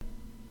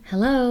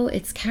Hello,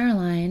 it's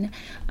Caroline.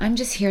 I'm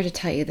just here to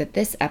tell you that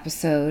this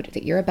episode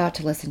that you're about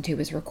to listen to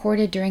was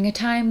recorded during a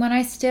time when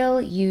I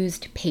still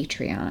used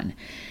Patreon.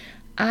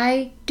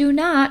 I do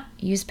not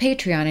use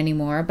Patreon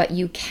anymore, but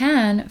you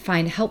can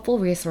find helpful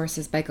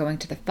resources by going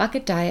to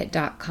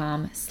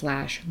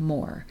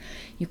thefuckitdiet.com/more.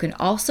 You can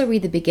also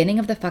read the beginning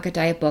of the Fuck It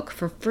Diet book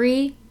for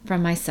free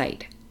from my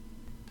site.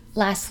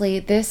 Lastly,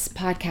 this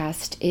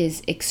podcast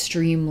is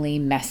extremely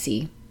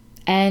messy.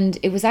 And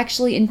it was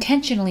actually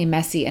intentionally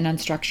messy and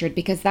unstructured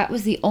because that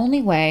was the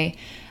only way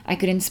I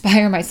could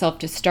inspire myself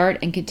to start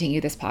and continue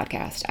this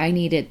podcast. I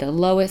needed the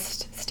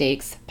lowest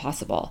stakes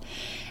possible.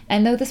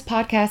 And though this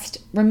podcast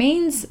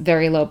remains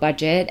very low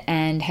budget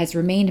and has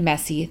remained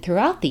messy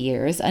throughout the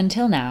years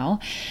until now,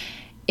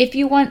 if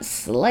you want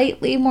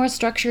slightly more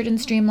structured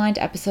and streamlined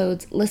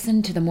episodes,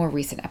 listen to the more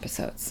recent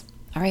episodes.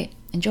 All right,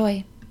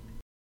 enjoy.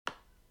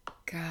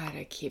 God,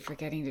 I keep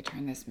forgetting to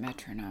turn this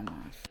metronome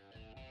off.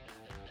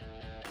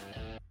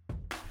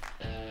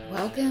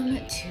 Welcome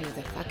to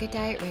the Fuck It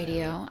Diet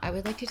Radio. I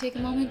would like to take a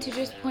moment to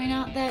just point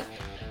out that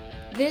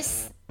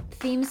this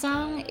theme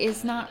song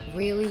is not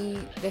really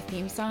the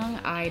theme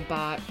song. I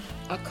bought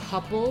a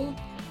couple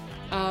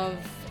of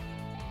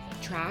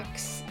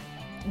tracks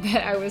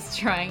that I was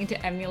trying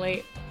to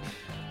emulate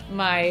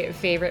my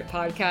favorite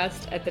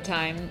podcast at the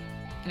time,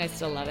 and I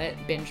still love it,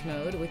 Binge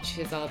Mode, which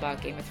is all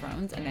about Game of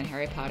Thrones, and then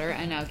Harry Potter,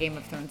 and now Game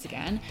of Thrones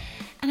again.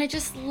 And I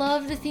just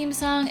love the theme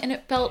song, and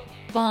it felt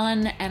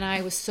fun, and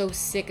I was so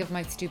sick of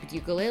my stupid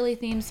ukulele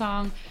theme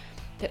song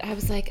that I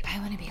was like, I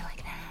want to be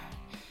like that.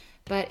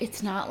 But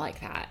it's not like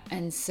that.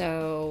 And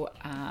so,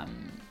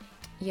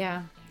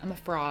 yeah, I'm a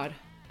fraud.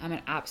 I'm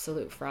an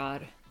absolute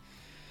fraud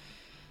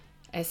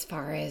as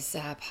far as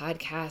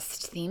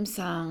podcast theme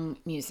song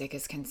music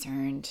is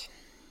concerned.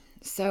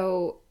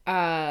 So,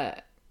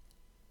 did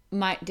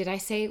I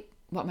say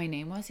what my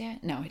name was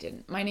yet? No, I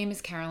didn't. My name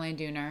is Caroline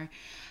Dooner.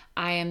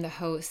 I am the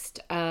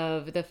host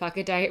of the Fuck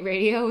It Diet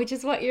Radio, which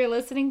is what you're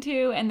listening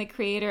to, and the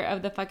creator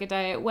of the Fuck It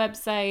Diet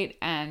website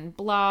and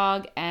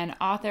blog, and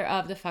author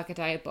of the Fuck It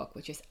Diet book,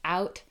 which is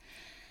out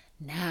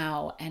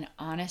now. And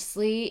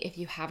honestly, if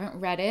you haven't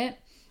read it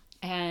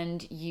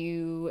and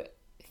you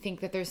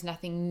think that there's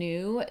nothing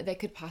new that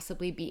could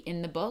possibly be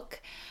in the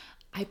book,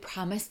 I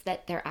promise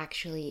that there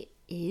actually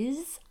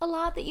is a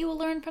lot that you will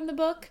learn from the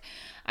book.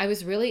 I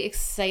was really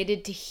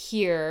excited to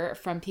hear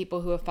from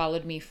people who have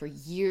followed me for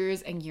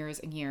years and years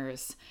and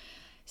years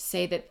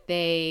say that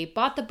they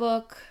bought the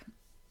book,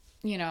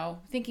 you know,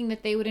 thinking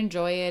that they would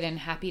enjoy it and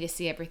happy to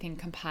see everything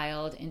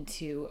compiled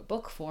into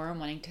book form,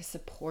 wanting to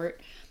support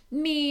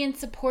me and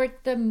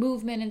support the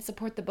movement and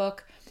support the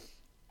book,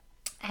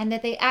 and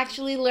that they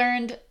actually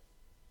learned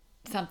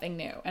something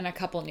new and a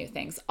couple new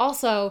things.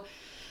 Also,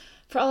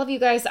 for all of you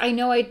guys, I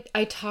know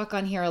I talk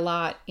on here a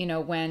lot, you know,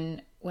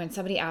 when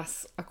somebody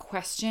asks a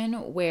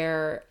question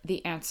where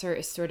the answer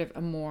is sort of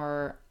a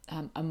more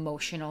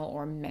emotional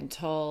or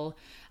mental,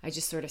 I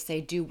just sort of say,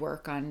 do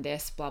work on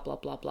this, blah, blah,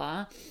 blah,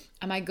 blah.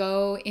 And I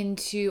go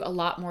into a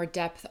lot more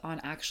depth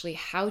on actually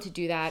how to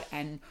do that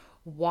and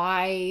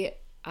why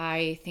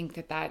I think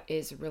that that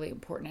is a really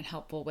important and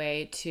helpful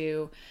way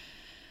to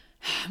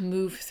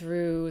move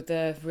through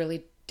the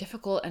really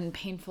difficult and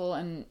painful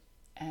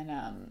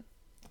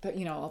but,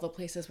 you know, all the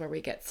places where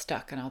we get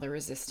stuck and all the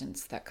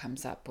resistance that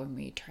comes up when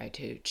we try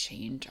to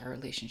change our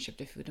relationship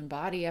to food and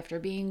body after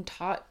being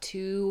taught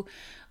to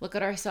look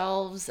at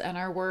ourselves and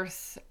our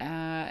worth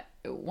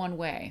one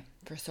way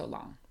for so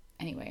long.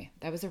 Anyway,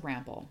 that was a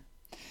ramble.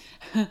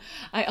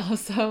 I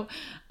also,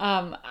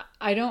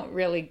 I don't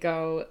really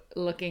go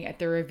looking at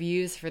the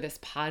reviews for this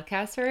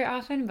podcast very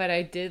often, but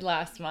I did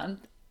last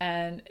month.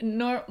 And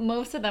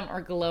most of them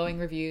are glowing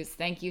reviews.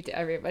 Thank you to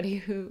everybody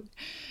who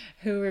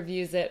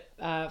reviews it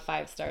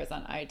 5 stars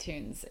on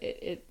iTunes.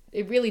 It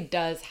really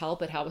does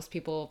help. It helps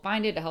people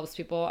find it. It helps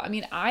people. I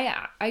mean,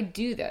 I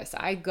do this.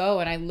 I go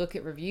and I look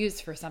at reviews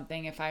for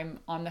something if I'm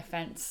on the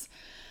fence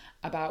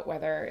about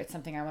whether it's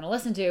something I want to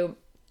listen to.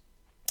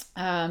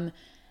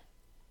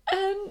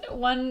 And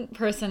one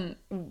person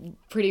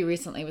pretty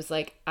recently was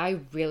like, I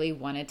really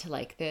wanted to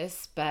like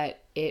this, but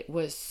it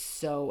was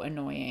so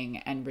annoying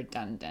and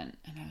redundant.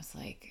 And I was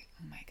like,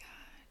 oh my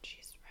God,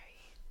 she's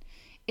right.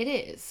 It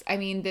is. I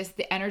mean,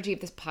 the energy of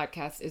this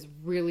podcast is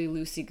really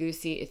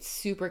loosey-goosey. It's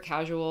super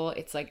casual.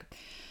 It's like,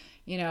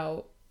 you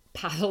know,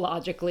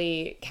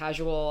 pathologically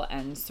casual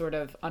and sort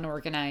of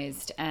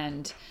unorganized.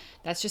 And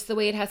that's just the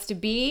way it has to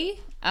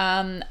be.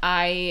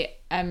 I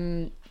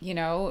am, you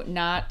know,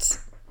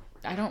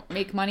 I don't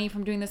make money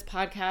from doing this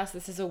podcast.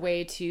 This is a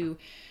way to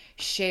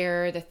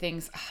share the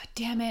things. Oh,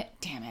 damn it.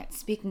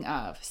 Speaking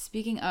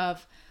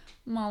of,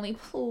 Molly,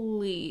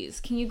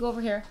 please. Can you go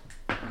over here?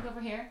 Go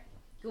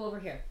over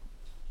here.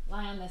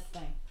 Lie on this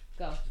thing.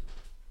 Go.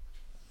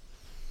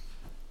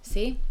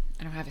 See?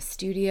 I don't have a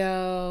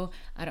studio.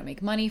 I don't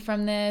make money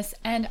from this.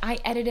 And I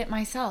edit it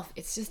myself.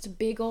 It's just a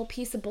big old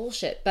piece of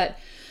bullshit. But,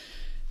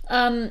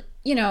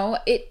 you know,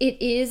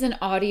 it is an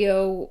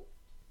audio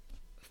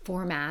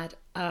format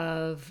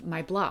of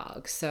my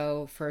blog.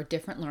 So for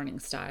different learning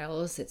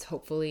styles, it's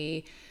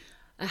hopefully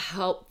a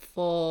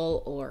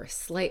helpful or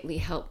slightly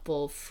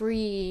helpful,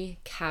 free,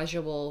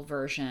 casual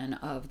version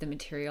of the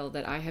material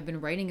that I have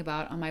been writing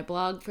about on my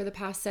blog for the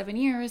past 7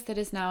 years that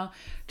is now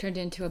turned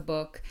into a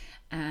book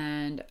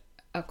and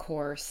a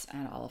course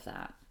and all of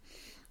that.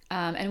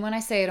 And when I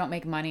say I don't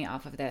make money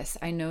off of this,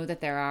 I know that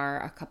there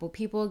are a couple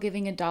people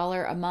giving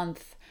 $1 a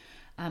month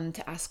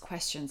to ask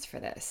questions for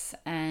this.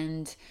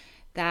 And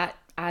that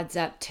adds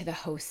up to the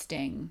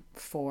hosting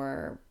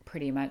for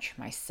pretty much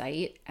my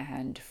site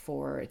and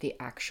for the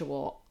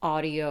actual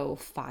audio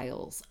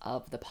files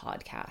of the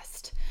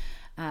podcast.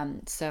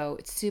 So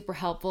it's super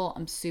helpful.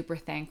 I'm super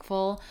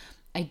thankful.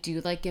 I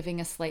do like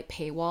giving a slight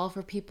paywall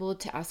for people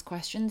to ask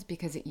questions,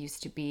 because it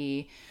used to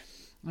be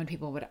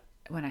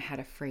when I had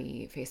a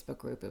free Facebook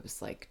group, it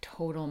was like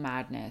total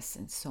madness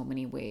in so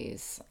many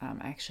ways. I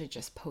actually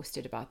just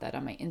posted about that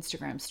on my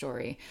Instagram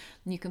story.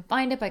 And you can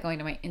find it by going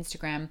to my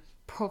Instagram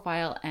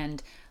profile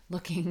and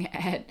looking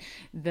at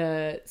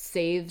the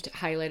saved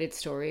highlighted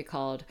story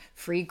called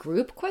Free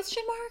Group ?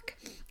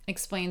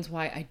 Explains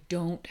why I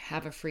don't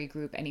have a free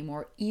group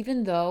anymore,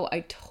 even though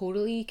I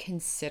totally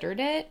considered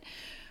it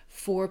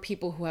for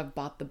people who have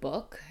bought the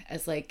book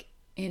as like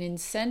an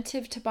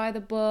incentive to buy the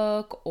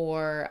book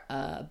or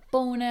a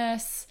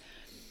bonus.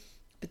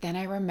 But then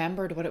I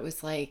remembered what it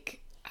was like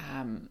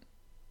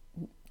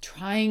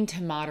trying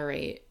to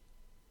moderate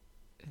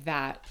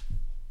that.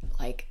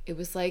 Like it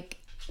was like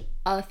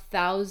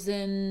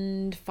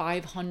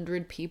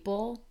 1,500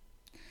 people,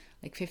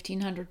 like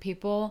 1,500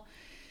 people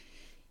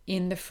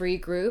in the free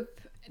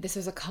group. This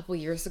was a couple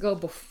years ago,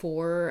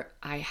 before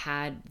I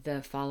had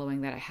the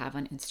following that I have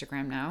on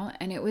Instagram now.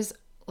 And it was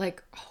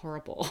like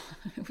horrible.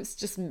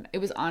 It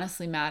was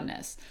honestly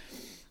madness.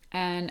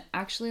 And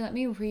actually, let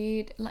me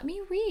read.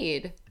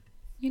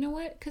 You know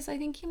what? Because I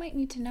think you might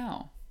need to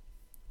know.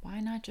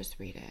 Why not just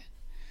read it?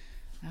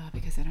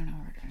 Because I don't know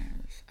where it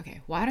is.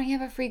 Okay, why don't you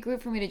have a free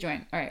group for me to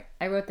join? All right,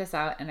 I wrote this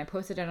out and I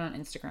posted it on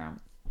Instagram.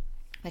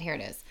 But here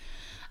it is.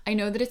 I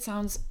know that it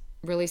sounds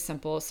really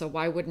simple, so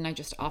why wouldn't I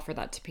just offer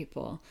that to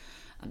people?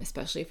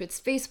 Especially if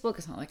it's Facebook.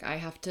 It's not like I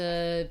have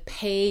to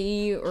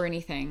pay or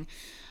anything.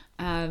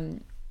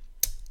 And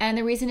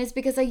the reason is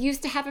because I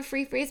used to have a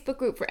free Facebook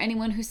group for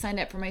anyone who signed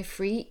up for my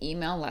free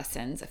email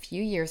lessons a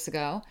few years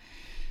ago.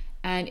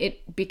 And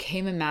it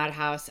became a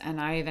madhouse,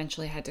 and I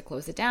eventually had to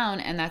close it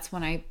down. And that's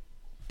when I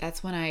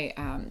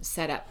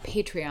set up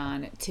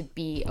Patreon to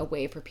be a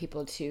way for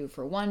people to,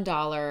 for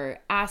 $1,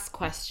 ask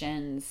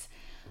questions.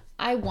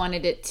 I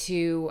wanted it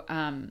to,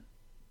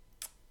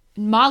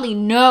 Molly,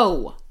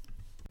 no.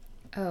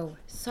 Oh,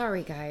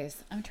 sorry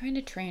guys. I'm trying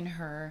to train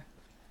her.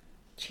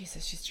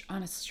 Jesus, she's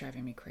honestly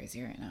driving me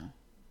crazy right now.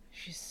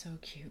 She's so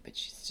cute, but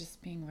she's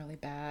just being really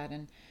bad.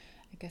 And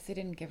I guess I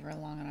didn't give her a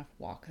long enough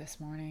walk this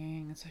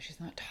morning, and so she's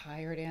not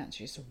tired yet.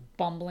 She's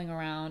bumbling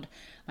around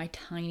my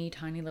tiny,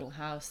 tiny little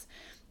house,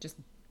 just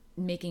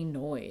making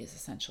noise,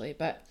 essentially.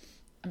 But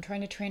I'm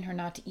trying to train her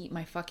not to eat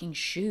my fucking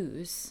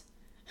shoes.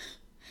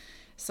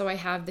 So I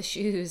have the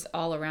shoes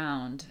all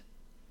around.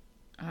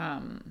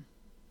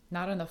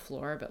 Not on the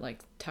floor, but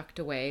like tucked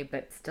away,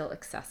 but still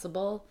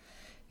accessible,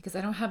 because I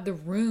don't have the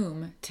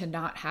room to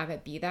not have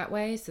it be that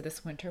way. So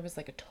this winter was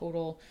like a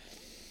total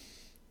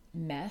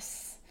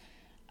mess,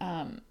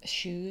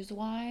 shoes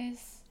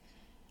wise.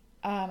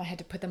 I had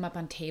to put them up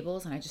on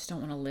tables, and I just don't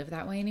want to live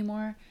that way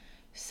anymore.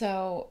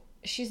 So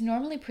she's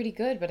normally pretty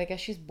good, but I guess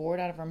she's bored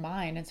out of her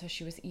mind. And so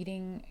she was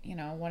eating,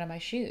 one of my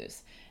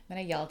shoes. Then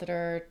I yelled at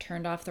her,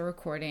 turned off the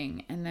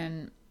recording, and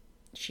then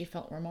she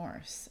felt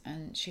remorse.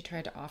 And she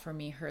tried to offer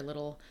me her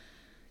little,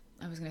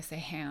 I was going to say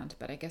hand,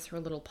 but I guess her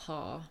little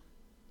paw.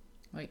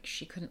 Like,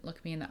 she couldn't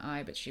look me in the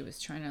eye, but she was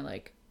trying to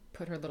like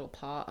put her little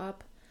paw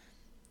up.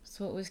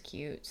 So it was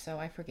cute. So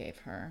I forgave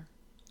her.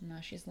 Now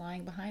she's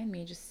lying behind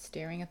me, just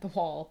staring at the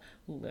wall.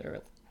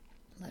 Literally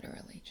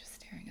just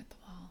staring at the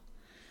wall.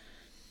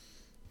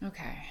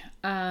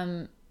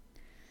 Okay.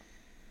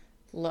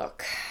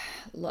 Look.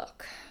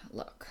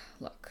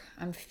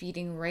 I'm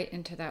feeding right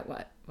into that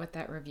what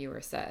that reviewer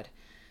said.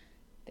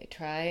 They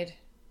tried,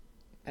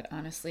 but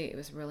honestly, it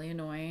was really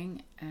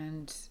annoying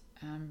and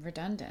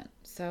redundant.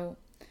 So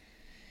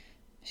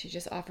she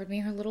just offered me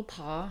her little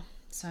paw.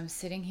 So I'm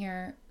sitting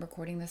here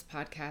recording this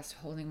podcast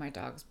holding my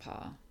dog's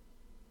paw,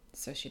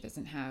 so she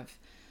doesn't have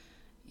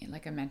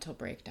like a mental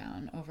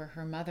breakdown over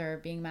her mother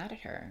being mad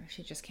at her.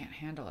 She just can't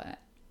handle it.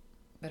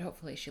 But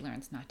hopefully she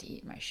learns not to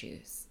eat my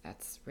shoes.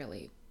 That's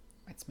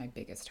my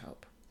biggest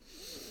hope.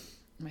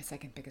 My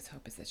second biggest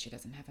hope is that she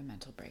doesn't have a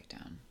mental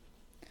breakdown.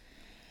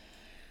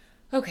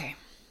 Okay,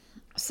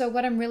 so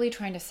what I'm really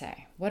trying to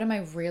say, I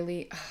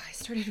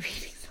started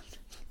reading something.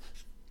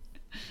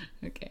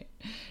 Okay,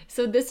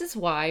 so this is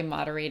why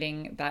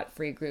moderating that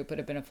free group would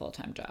have been a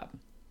full-time job.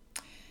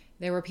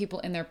 There were people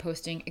in there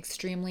posting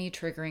extremely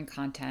triggering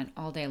content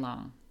all day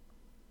long.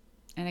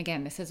 And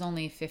again, this is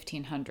only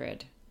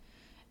 1,500,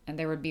 and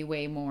there would be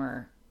way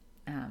more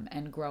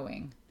and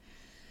growing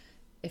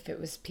if it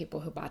was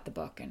people who bought the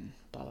book and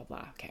blah, blah,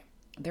 blah. Okay.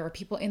 There were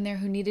people in there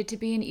who needed to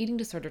be in eating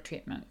disorder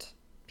treatment.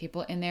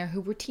 People in there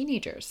who were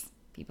teenagers.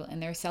 people in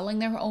there selling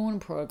their own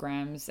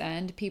programs,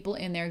 and people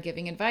in there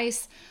giving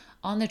advice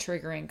on the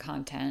triggering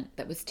content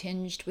that was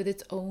tinged with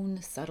its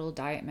own subtle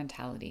diet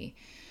mentality.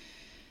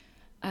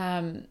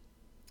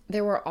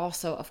 There were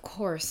also, of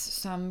course,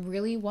 some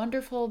really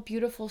wonderful,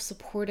 beautiful,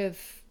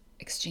 supportive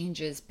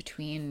exchanges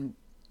between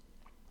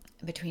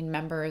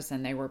members,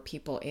 and they were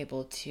people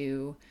able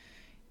to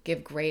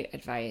give great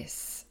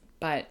advice.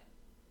 But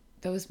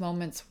those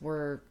moments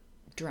were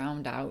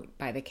drowned out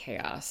by the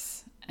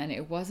chaos, and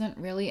it wasn't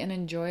really an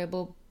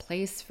enjoyable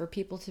place for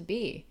people to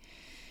be.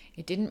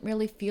 It didn't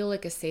really feel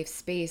like a safe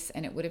space,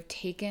 and it would have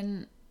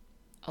taken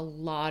a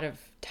lot of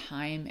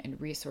time and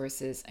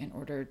resources in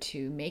order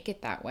to make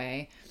it that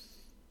way,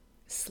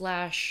 /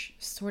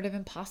 sort of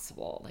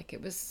impossible. Like,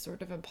 it was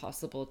sort of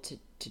impossible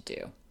to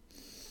do.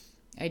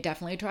 I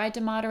definitely tried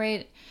to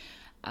moderate.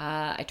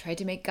 I tried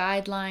to make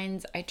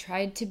guidelines. I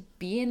tried to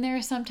be in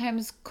there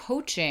sometimes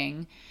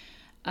coaching,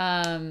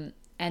 and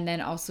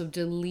then also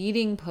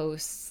deleting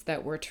posts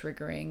that were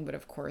triggering. But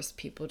of course,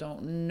 people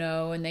don't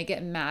know, and they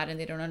get mad and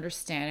they don't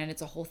understand. And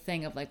it's a whole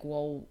thing of like,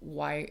 well,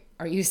 why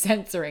are you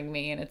censoring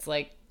me? And it's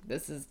like,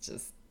 this is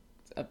just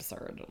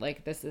absurd.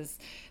 Like, this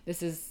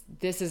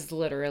is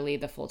literally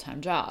the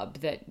full-time job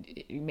that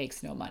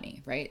makes no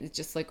money, right? It's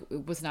just like,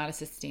 it was not a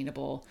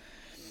sustainable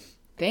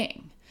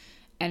thing,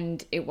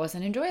 and it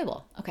wasn't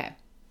enjoyable. Okay.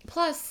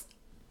 Plus,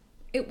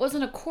 it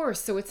wasn't a course,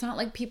 so it's not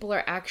like people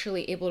are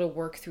actually able to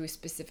work through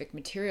specific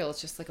material.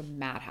 It's just like a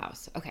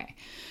madhouse. Okay.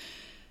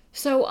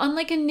 So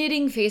unlike a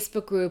knitting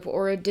Facebook group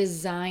or a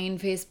design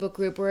Facebook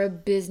group or a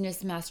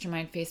business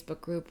mastermind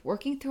Facebook group,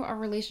 working through our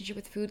relationship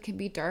with food can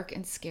be dark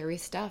and scary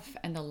stuff.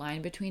 And the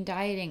line between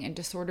dieting and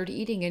disordered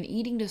eating and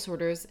eating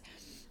disorders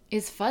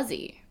is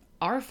fuzzy.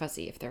 Are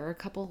fuzzy if there are a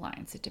couple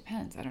lines. It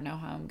depends. I don't know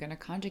how I'm going to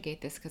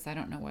conjugate this because I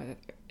don't know whether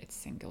it's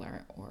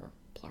singular or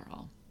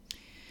plural.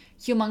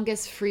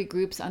 Humongous free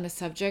groups on the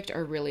subject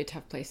are really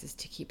tough places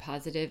to keep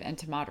positive and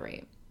to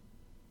moderate.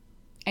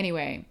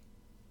 Anyway,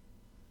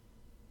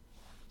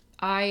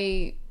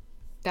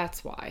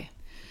 that's why.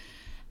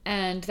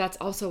 And that's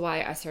also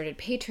why I started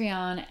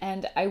Patreon.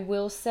 And I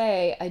will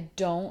say, I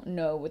don't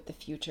know what the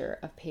future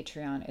of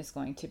Patreon is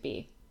going to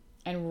be.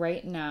 And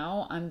right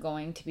now, I'm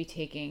going to be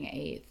taking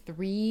a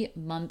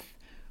 3-month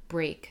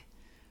break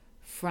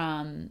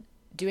from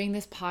doing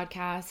this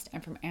podcast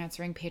and from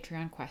answering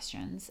Patreon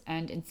questions.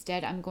 And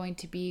instead, I'm going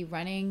to be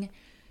running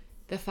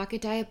the Fuck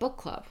It Diet Book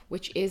Club,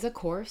 which is a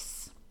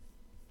course.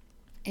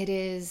 It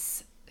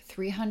is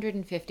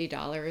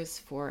 $350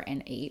 for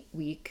an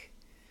 8-week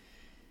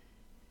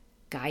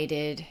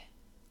guided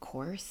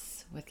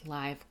course with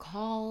live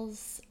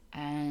calls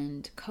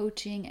and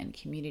coaching and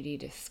community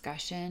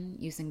discussion,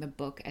 using the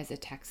book as a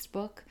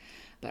textbook,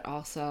 but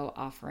also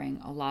offering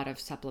a lot of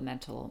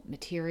supplemental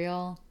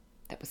material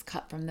that was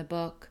cut from the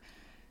book,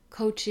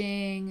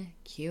 coaching,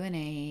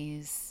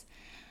 Q&As,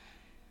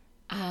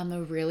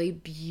 a really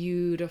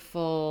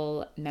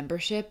beautiful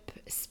membership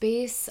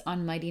space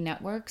on Mighty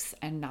Networks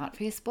and not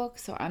Facebook.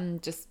 So I'm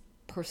just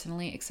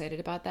personally excited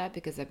about that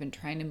because I've been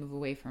trying to move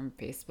away from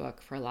Facebook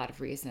for a lot of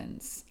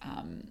reasons.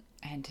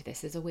 And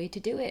this is a way to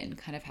do it and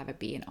kind of have it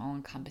be an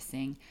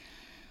all-encompassing,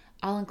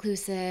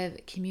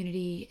 all-inclusive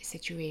community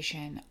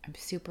situation. I'm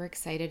super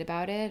excited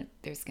about it.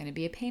 There's going to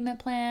be a payment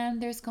plan.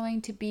 There's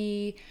going to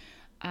be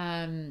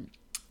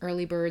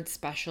early bird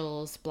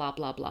specials, blah,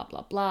 blah, blah,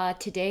 blah, blah.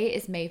 Today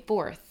is May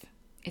 4th.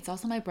 It's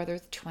also my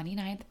brother's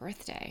 29th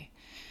birthday.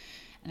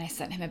 And I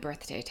sent him a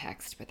birthday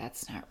text, but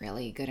that's not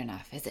really good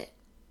enough, is it?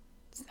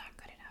 It's not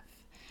good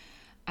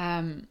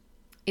enough.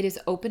 It is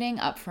opening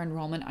up for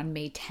enrollment on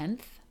May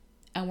 10th,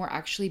 and we're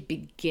actually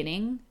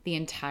beginning the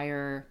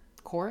entire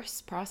course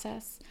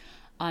process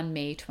on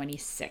May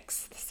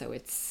 26th. So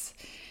it's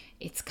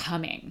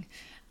coming.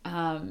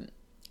 And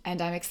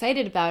I'm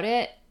excited about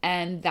it,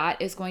 and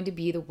that is going to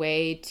be the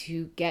way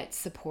to get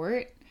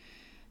support.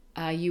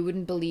 You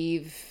wouldn't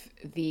believe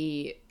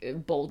the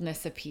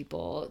boldness of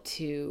people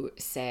to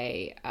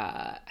say,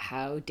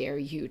 how dare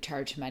you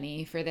charge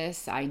money for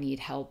this? I need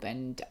help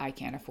and I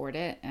can't afford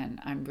it. And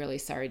I'm really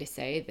sorry to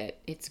say that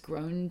it's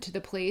grown to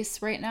the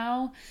place right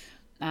now,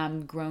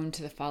 grown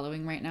to the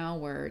following right now,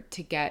 where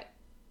to get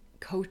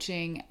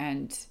coaching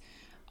and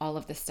all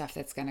of the stuff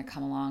that's going to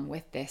come along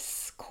with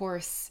this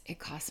course, it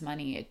costs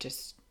money. It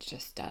just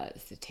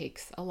does. It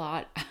takes a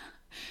lot.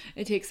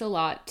 It takes a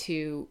lot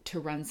to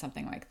run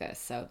something like this.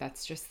 So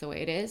that's just the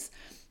way it is.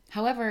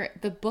 However,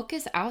 the book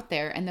is out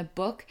there, and the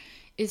book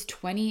is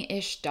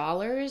 $20-ish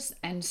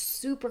and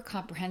super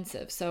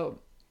comprehensive. So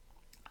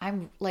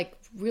I'm like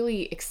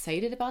really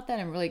excited about that.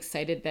 I'm really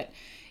excited that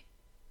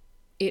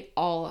it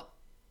all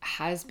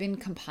has been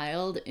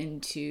compiled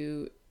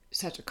into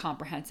such a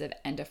comprehensive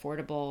and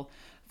affordable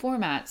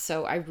format.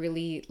 So I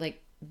really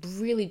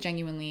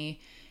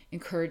genuinely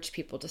encourage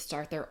people to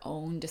start their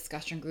own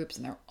discussion groups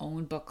and their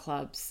own book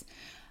clubs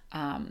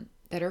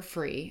that are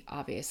free.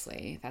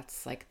 Obviously,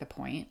 that's like the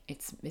point.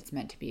 It's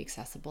meant to be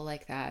accessible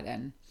like that,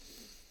 and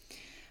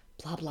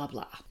blah, blah,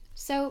 blah.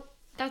 So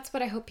that's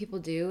what I hope people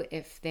do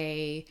if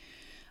they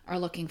are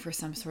looking for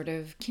some sort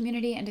of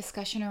community and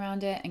discussion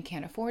around it and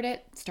can't afford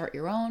it, start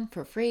your own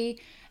for free.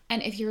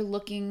 And if you're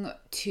looking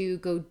to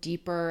go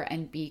deeper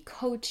and be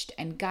coached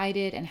and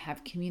guided and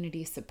have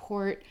community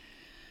support,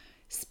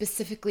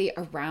 specifically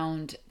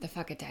around the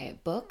Fuck It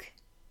Diet book,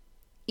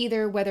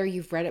 either whether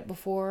you've read it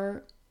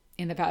before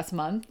in the past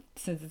month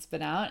since it's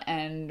been out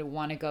and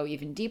want to go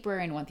even deeper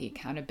and want the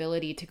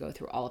accountability to go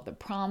through all of the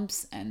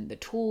prompts and the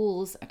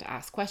tools and to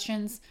ask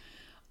questions,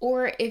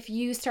 or if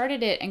you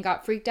started it and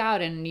got freaked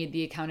out and need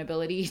the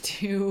accountability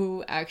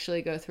to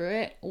actually go through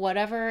it,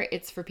 whatever,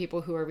 it's for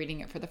people who are reading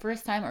it for the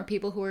first time or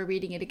people who are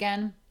reading it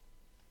again.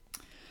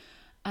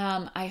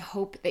 I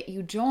hope that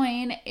you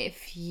join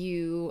if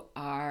you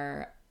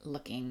are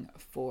looking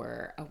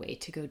for a way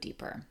to go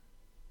deeper.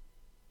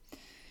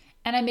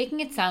 And I'm making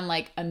it sound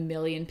like a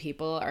million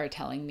people are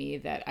telling me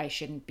that I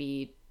shouldn't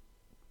be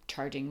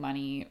charging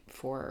money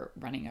for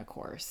running a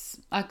course.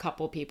 A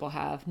couple people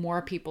have.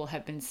 More people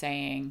have been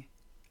saying,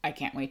 I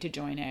can't wait to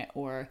join it.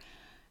 Or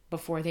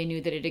before they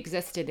knew that it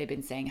existed, they've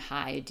been saying,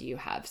 hi, do you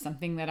have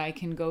something that I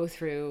can go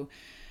through,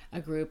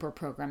 a group or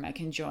program I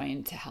can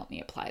join to help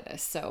me apply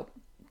this? So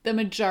the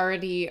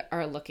majority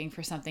are looking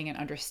for something and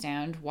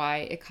understand why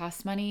it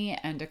costs money.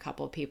 And a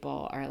couple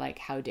people are like,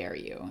 how dare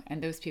you?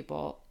 And those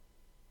people,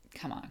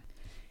 come on.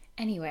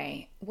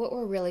 Anyway, what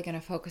we're really going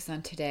to focus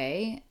on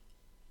today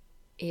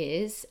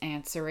is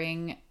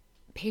answering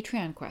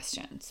Patreon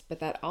questions.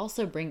 But that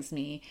also brings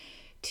me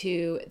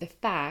to the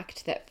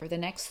fact that for the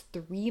next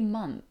 3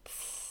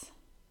 months,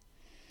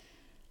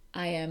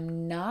 I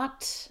am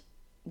not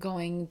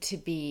going to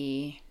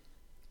be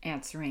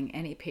answering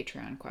any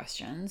Patreon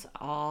questions.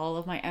 All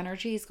of my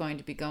energy is going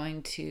to be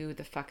going to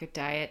the Fuck It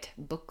Diet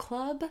book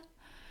club,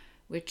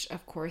 which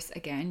of course,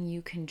 again,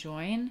 you can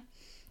join.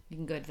 You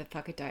can go to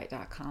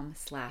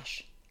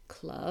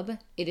thefuckitdiet.com/club.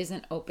 It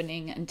isn't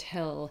opening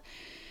until,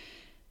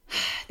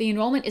 the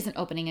enrollment isn't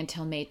opening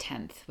until May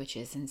 10th, which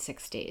is in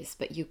 6 days,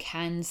 but you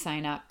can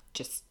sign up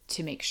just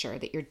to make sure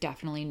that you're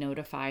definitely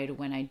notified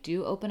when I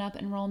do open up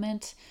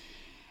enrollment.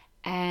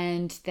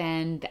 And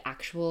then the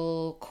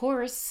actual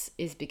course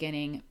is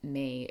beginning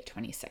May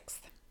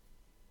 26th.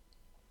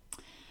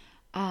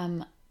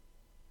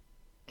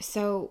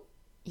 So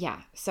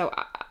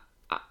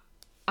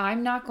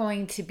I'm not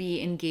going to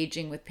be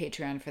engaging with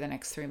Patreon for the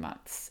next 3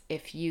 months.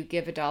 If you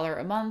give $1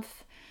 a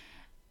month,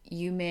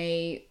 you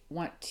may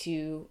want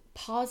to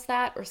pause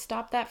that or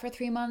stop that for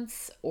 3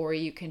 months, or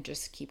you can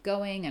just keep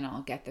going and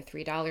I'll get the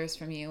 $3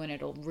 from you, and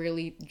it'll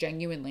really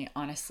genuinely,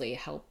 honestly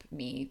help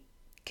me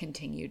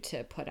continue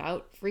to put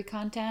out free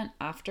content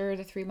after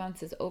the 3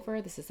 months is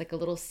over. This is like a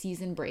little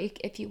season break,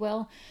 if you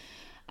will.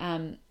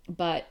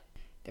 But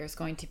there's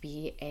going to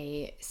be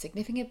a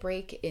significant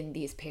break in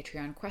these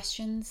Patreon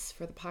questions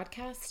for the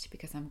podcast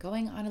because I'm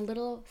going on a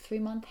little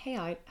 3-month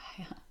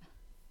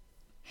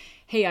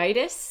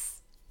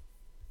hiatus.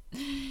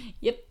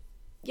 Yep,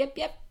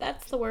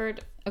 that's the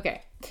word.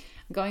 Okay,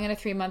 I'm going on a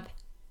 3-month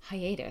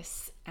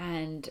hiatus,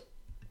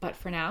 but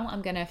for now,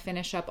 I'm going to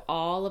finish up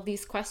all of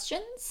these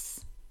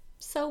questions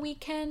so we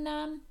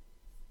can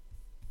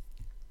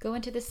go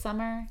into the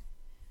summer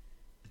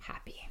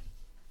happy.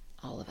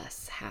 All of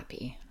us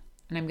happy.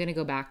 And I'm going to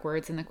go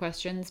backwards in the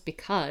questions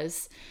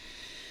because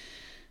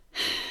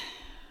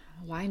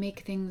why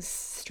make things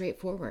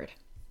straightforward?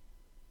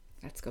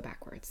 Let's go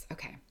backwards.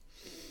 Okay.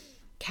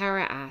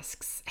 Kara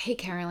asks, hey,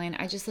 Caroline,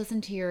 I just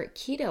listened to your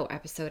keto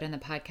episode on the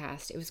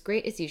podcast. It was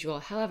great as usual.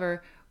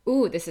 However,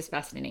 this is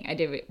fascinating. I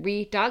did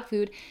read dog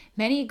food.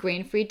 Many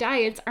grain-free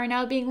diets are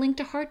now being linked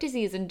to heart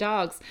disease in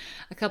dogs.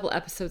 A couple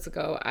episodes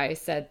ago, I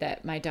said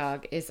that my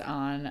dog is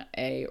on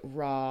a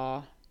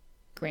raw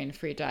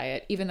grain-free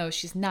diet, even though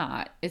she's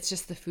not. It's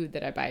just the food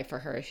that I buy for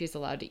her. She's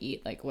allowed to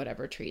eat like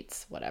whatever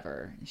treats,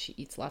 whatever. She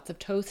eats lots of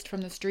toast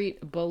from the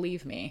street,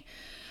 believe me.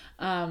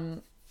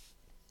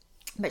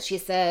 But she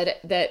said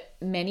that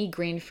many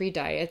grain-free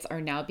diets are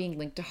now being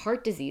linked to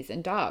heart disease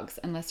in dogs.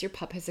 Unless your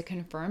pup has a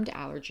confirmed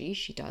allergy,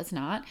 she does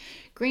not.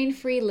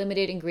 Grain-free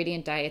limited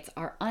ingredient diets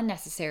are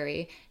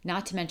unnecessary,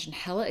 not to mention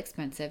hella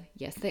expensive.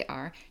 Yes, they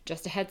are.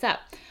 Just a heads up.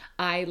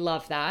 I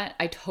love that.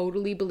 I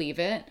totally believe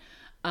it.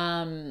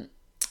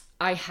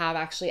 I have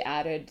actually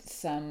added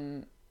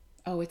some,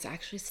 it's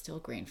actually still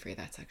grain-free.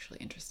 That's actually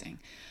interesting.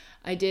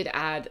 I did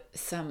add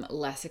some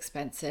less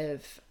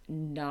expensive,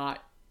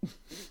 not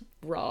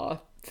raw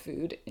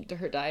food into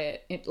her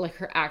diet, like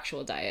her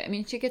actual diet. I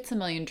mean, she gets a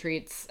million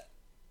treats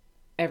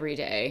every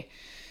day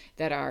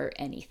that are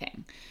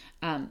anything.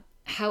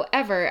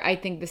 However, I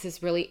think this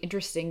is really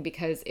interesting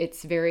because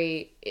it's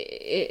the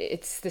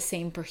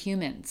same for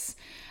humans.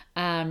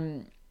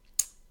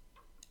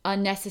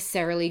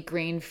 Unnecessarily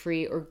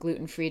grain-free or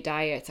gluten-free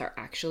diets are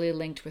actually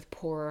linked with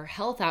poorer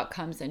health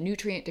outcomes and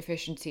nutrient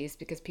deficiencies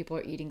because people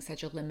are eating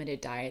such a limited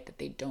diet that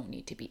they don't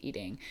need to be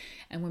eating.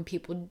 And when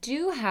people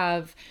do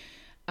have,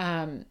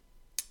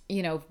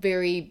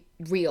 very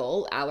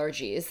real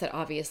allergies that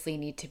obviously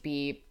need to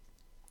be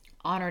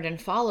honored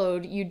and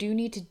followed, you do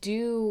need to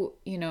do,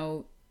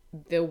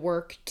 the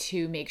work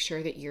to make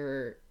sure that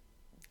you're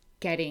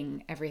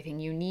getting everything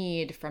you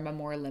need from a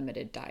more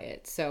limited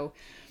diet. So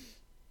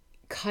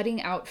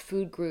cutting out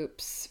food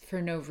groups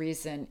for no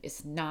reason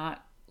is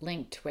not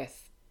linked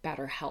with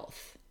better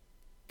health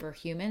for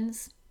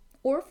humans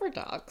or for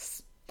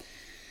dogs.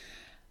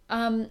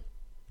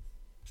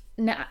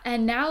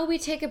 Now we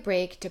take a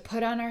break to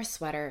put on our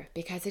sweater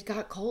because it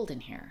got cold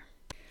in here.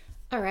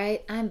 All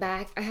right, I'm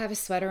back. I have a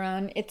sweater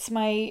on. It's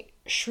my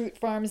Schrute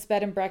Farms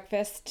Bed and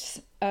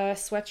Breakfast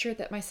sweatshirt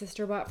that my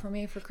sister bought for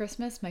me for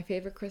Christmas, my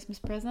favorite Christmas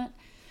present.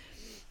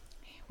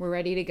 We're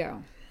ready to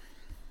go.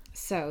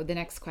 So the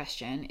next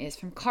question is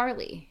from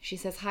Carly. She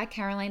says, "Hi,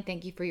 Caroline.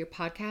 Thank you for your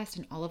podcast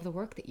and all of the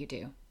work that you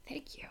do."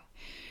 Thank you.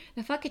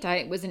 The Fuck It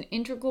Diet was an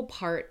integral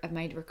part of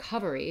my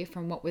recovery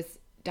from what was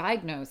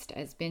diagnosed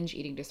as binge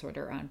eating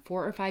disorder around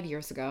 4 or 5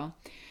 years ago,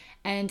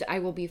 and I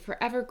will be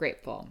forever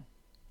grateful.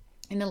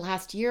 In the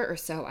last year or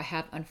so, I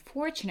have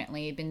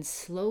unfortunately been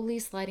slowly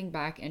sliding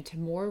back into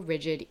more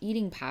rigid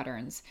eating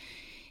patterns,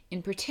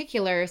 in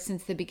particular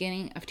since the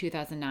beginning of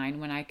 2009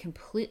 when I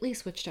completely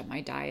switched up my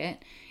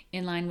diet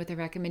in line with the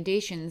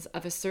recommendations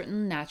of a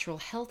certain natural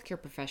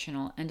healthcare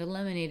professional and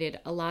eliminated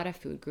a lot of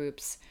food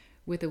groups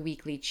with a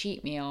weekly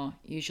cheat meal,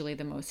 usually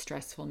the most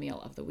stressful meal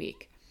of the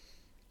week.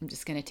 I'm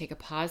just going to take a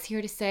pause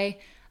here to say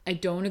I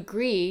don't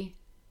agree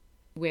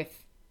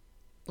with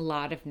a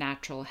lot of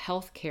natural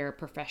healthcare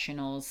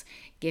professionals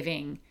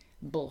giving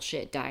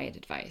bullshit diet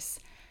advice.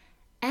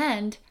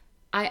 And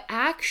I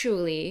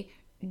actually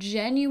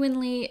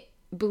genuinely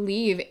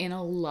believe in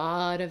a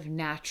lot of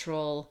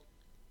natural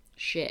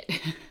shit.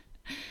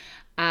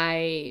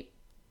 I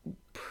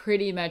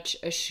pretty much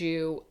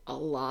eschew a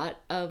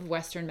lot of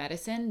Western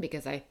medicine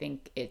because I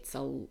think it's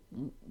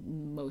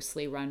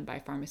mostly run by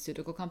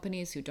pharmaceutical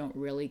companies who don't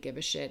really give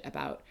a shit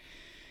about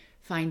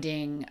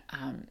finding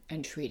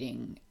and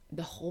treating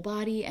the whole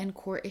body and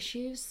core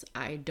issues.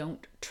 I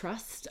don't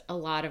trust a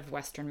lot of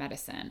Western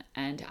medicine,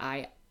 and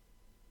I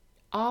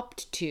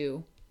opt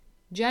to,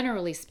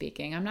 generally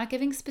speaking, I'm not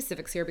giving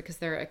specifics here because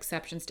there are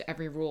exceptions to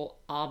every rule,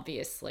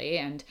 obviously,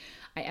 and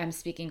I am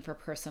speaking for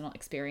personal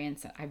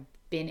experience. I've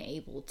been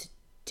able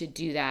to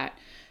do that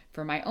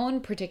for my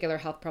own particular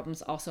health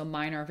problems. Also,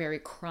 mine are very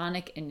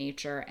chronic in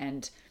nature,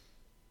 and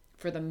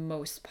for the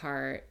most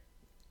part,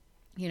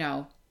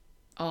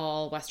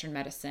 all Western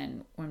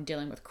medicine, when I'm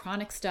dealing with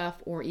chronic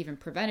stuff or even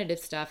preventative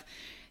stuff,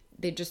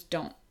 they just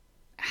don't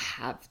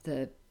have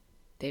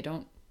they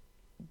don't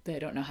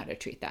know how to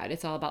treat that.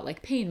 It's all about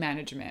like pain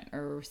management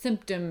or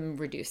symptom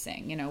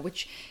reducing,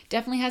 which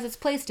definitely has its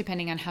place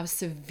depending on how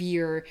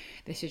severe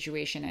the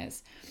situation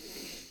is.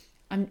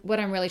 What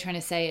I'm really trying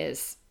to say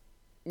is,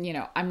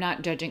 I'm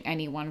not judging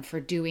anyone for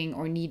doing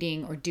or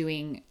needing or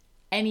doing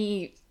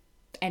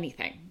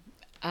anything.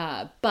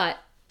 But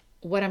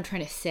what I'm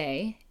trying to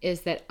say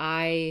is that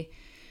I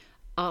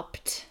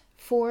opt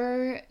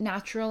for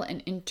natural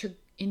and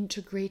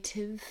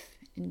integrative,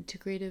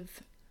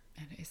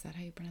 is that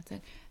how you pronounce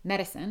it?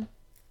 Medicine.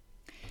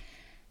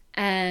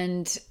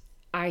 And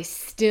I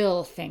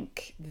still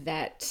think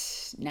that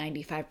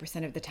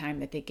 95% of the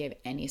time that they give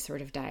any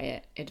sort of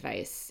diet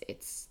advice,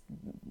 it's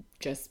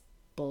just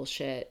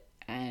bullshit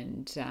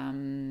and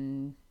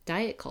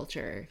diet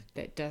culture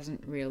that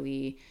doesn't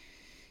really,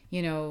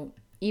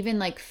 even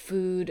like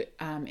food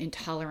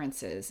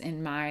intolerances,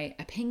 in my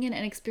opinion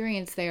and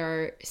experience, they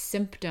are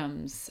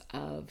symptoms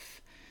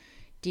of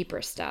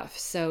deeper stuff.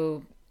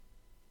 So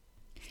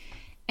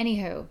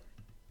anywho,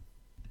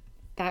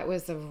 that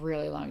was a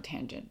really long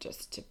tangent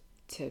just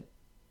to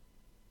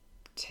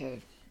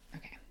okay,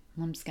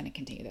 well, I'm just going to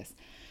continue this.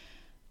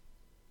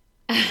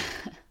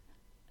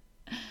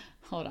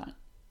 Hold on.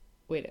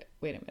 Wait a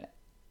minute.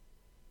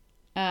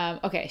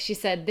 Okay, she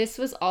said, "This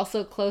was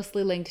also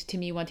closely linked to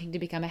me wanting to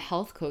become a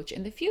health coach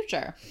in the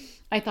future.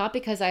 I thought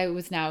because I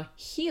was now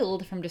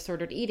healed from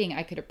disordered eating,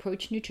 I could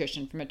approach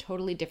nutrition from a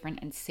totally different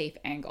and safe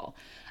angle.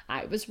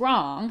 I was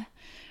wrong,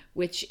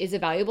 which is a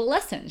valuable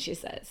lesson," she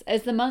says.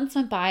 "As the months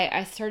went by,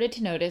 I started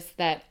to notice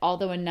that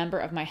although a number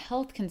of my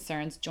health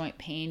concerns, joint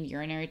pain,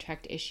 urinary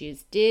tract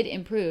issues, did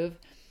improve,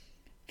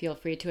 feel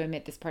free to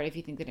admit this part if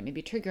you think that it may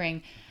be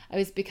triggering, I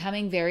was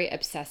becoming very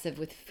obsessive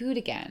with food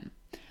again.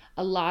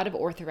 A lot of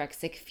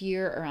orthorexic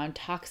fear around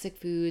toxic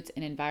foods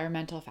and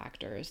environmental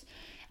factors,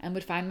 and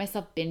would find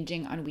myself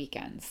binging on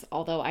weekends,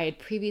 although I had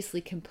previously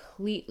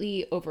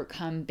completely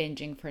overcome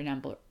binging for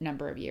a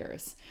number of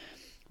years.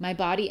 My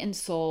body and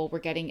soul were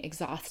getting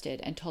exhausted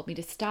and told me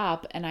to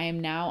stop, and I am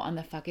now on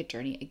the fuck it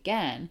journey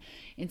again.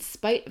 In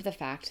spite of the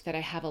fact that I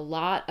have a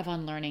lot of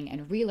unlearning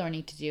and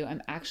relearning to do,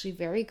 I'm actually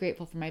very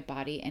grateful for my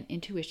body and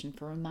intuition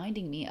for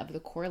reminding me of the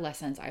core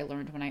lessons I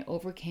learned when I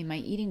overcame my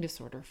eating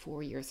disorder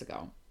 4 years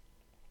ago.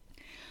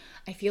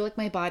 I feel like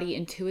my body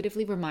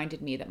intuitively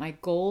reminded me that my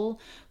goal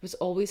was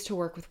always to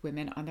work with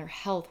women on their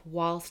health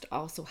whilst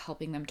also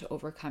helping them to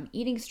overcome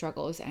eating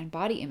struggles and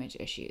body image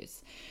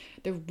issues.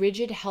 The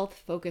rigid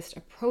health-focused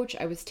approach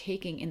I was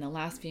taking in the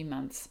last few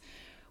months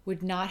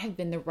would not have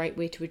been the right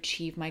way to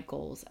achieve my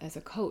goals as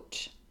a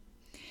coach.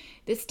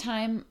 This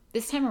time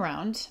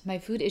around, my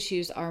food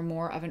issues are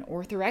more of an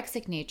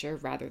orthorexic nature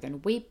rather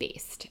than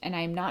weight-based, and I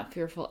am not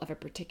fearful of a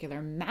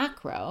particular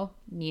macro,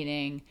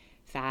 meaning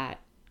fat,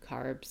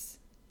 carbs,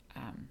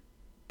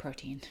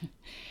 protein.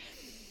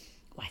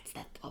 What was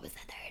that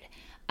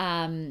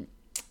third?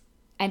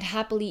 And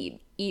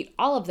happily eat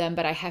all of them,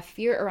 but I have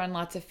fear around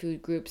lots of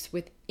food groups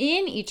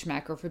within each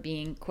macro for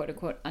being quote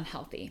unquote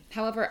unhealthy.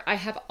 However, I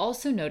have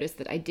also noticed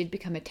that I did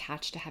become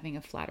attached to having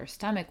a flatter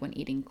stomach when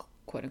eating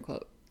quote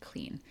unquote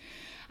clean.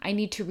 I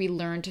need to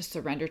relearn to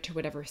surrender to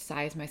whatever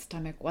size my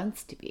stomach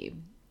wants to be.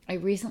 I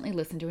recently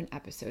listened to an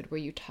episode where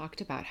you talked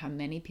about how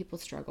many people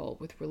struggle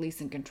with release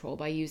and control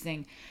by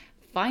using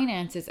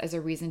finances as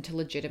a reason to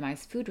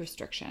legitimize food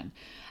restriction.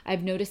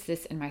 I've noticed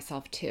this in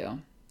myself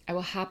too. I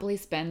will happily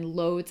spend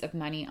loads of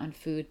money on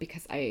food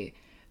because I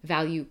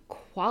value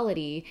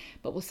quality,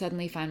 but will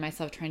suddenly find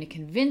myself trying to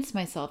convince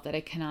myself that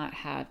I cannot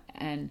have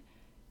an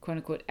quote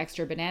unquote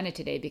extra banana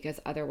today because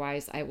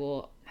otherwise I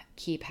will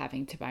keep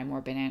having to buy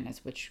more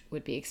bananas, which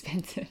would be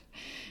expensive.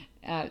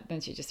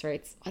 Then she just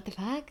writes, "What the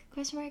fuck?" ?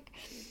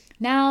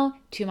 Now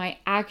to my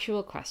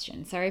actual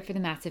question. Sorry for the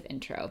massive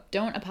intro.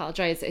 Don't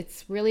apologize.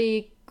 It's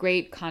really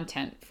great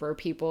content for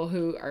people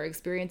who are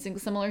experiencing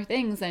similar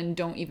things and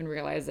don't even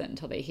realize it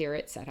until they hear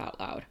it said out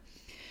loud.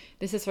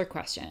 This is her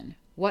question.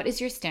 What is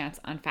your stance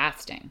on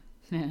fasting?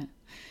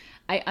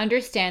 I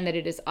understand that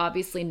it is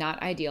obviously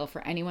not ideal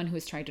for anyone who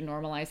is trying to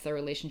normalize their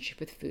relationship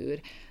with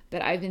food,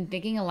 but I've been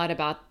thinking a lot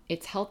about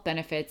its health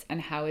benefits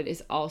and how it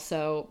is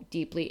also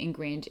deeply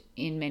ingrained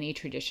in many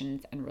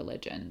traditions and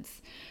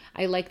religions.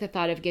 I like the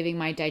thought of giving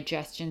my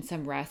digestion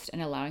some rest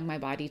and allowing my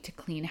body to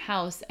clean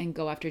house and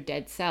go after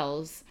dead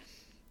cells.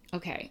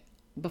 Okay,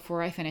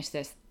 before I finish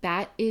this,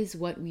 that is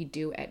what we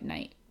do at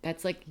night.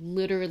 That's like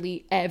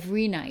literally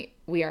every night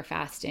we are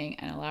fasting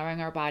and allowing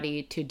our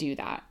body to do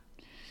that.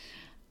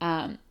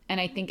 And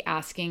I think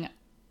asking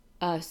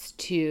us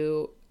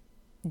to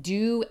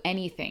do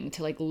anything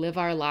to like live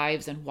our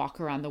lives and walk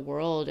around the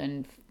world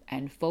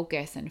and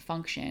focus and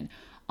function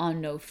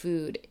on no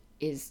food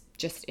is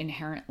just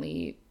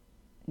inherently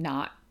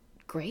not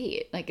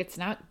great. Like it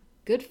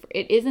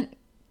isn't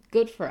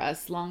good for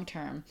us long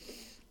term.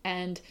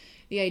 And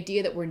the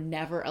idea that we're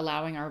never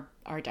allowing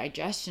our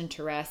digestion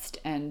to rest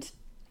and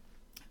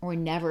we're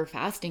never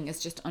fasting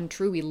is just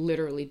untrue. We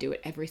literally do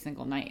it every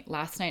single night.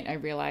 Last night I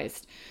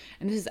realized,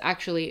 and this is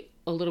actually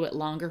a little bit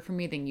longer for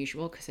me than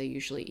usual because I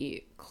usually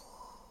eat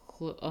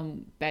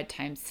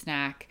bedtime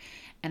snack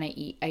and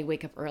I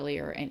wake up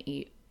earlier and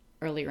eat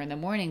earlier in the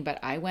morning, but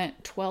I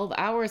went 12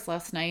 hours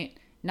last night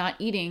not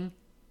eating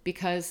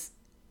because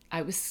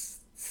I was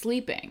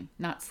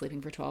not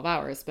sleeping for 12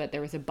 hours, but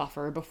there was a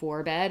buffer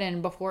before bed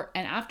and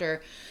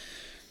after.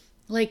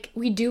 Like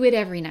we do it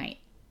every night.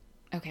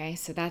 Okay,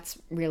 so that's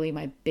really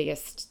my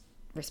biggest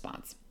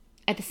response.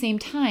 At the same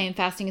time,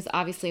 fasting is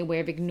obviously a way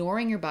of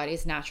ignoring your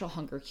body's natural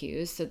hunger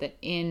cues, so that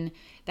in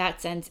that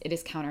sense, it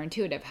is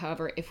counterintuitive.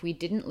 However, if we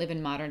didn't live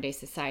in modern day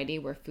society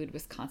where food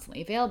was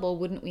constantly available,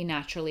 wouldn't we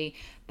naturally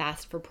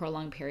fast for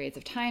prolonged periods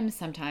of time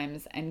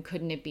sometimes? And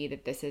couldn't it be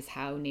that this is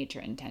how nature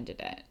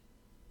intended it?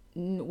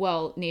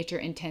 Well, nature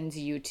intends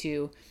you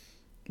to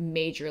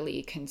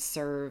majorly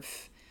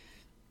conserve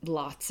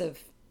lots of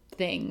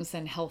things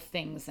and health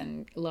things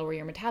and lower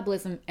your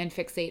metabolism and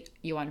fixate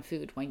you on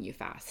food when you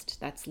fast.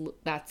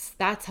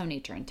 That's how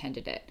nature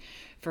intended it.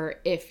 For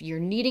if you're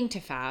needing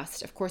to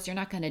fast, of course you're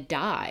not going to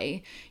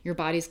die. Your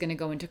body's going to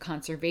go into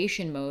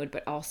conservation mode,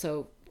 but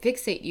also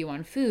fixate you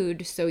on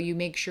food, so you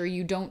make sure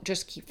you don't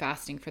just keep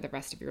fasting for the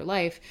rest of your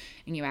life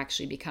and you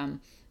actually become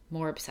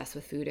more obsessed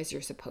with food as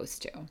you're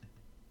supposed to.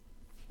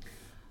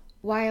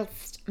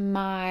 Whilst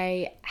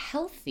my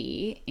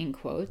healthy, in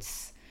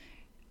quotes,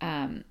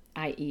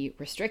 i.e.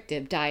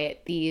 restrictive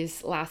diet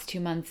these last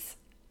 2 months,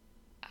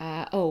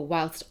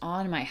 whilst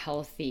on my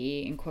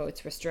healthy, in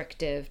quotes,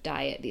 restrictive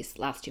diet these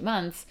last 2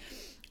 months,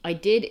 I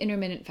did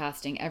intermittent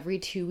fasting every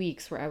 2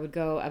 weeks where I would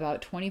go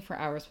about 24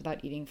 hours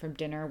without eating from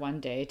dinner one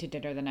day to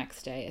dinner the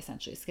next day,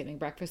 essentially skipping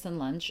breakfast and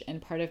lunch.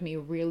 And part of me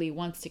really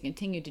wants to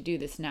continue to do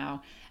this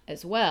now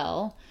as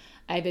well.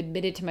 I've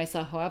admitted to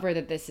myself, however,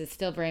 that this is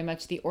still very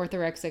much the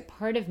orthorexic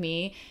part of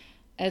me,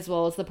 as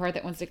well as the part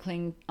that wants to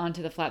cling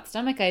onto the flat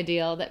stomach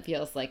ideal that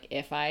feels like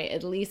if I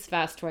at least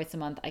fast twice a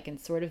month, I can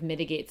sort of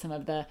mitigate some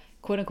of the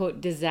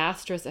quote-unquote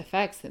disastrous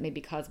effects that may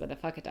be caused by the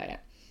fuck it diet.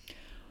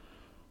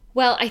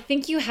 Well, I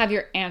think you have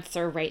your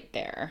answer right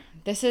there.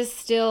 This is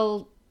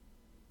still,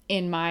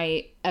 in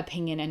my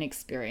opinion and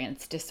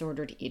experience,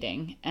 disordered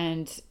eating.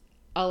 And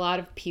a lot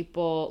of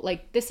people,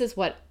 like, this is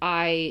what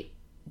I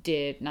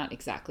did, not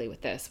exactly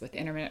with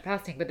intermittent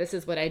fasting, but this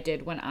is what I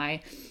did when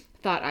I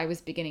thought I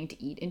was beginning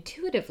to eat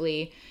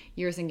intuitively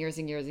years and years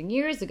and years and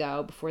years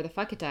ago before the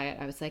fuck it diet.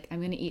 I was like, I'm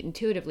going to eat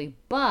intuitively,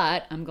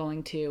 but I'm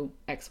going to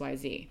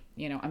XYZ.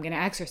 I'm going to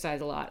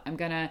exercise a lot. I'm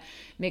going to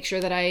make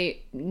sure that I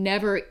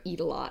never eat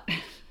a lot,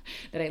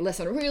 that I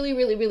listen really,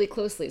 really, really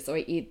closely so I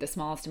eat the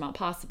smallest amount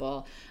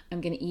possible.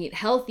 I'm going to eat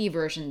healthy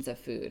versions of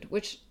food,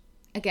 which,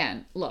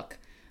 again, look,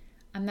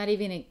 I'm not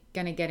even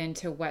going to get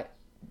into what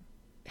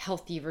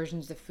healthy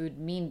versions of food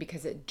mean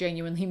because it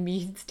genuinely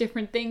means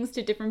different things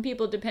to different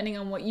people depending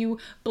on what you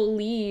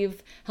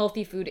believe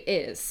healthy food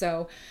is.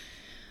 So,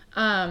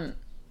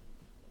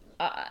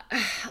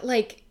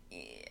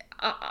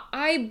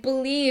 I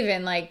believe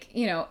in, like,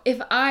 you know,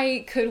 if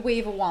I could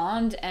wave a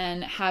wand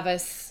and have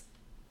us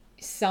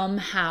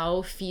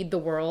somehow feed the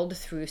world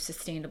through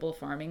sustainable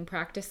farming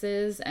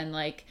practices and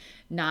like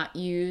not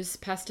use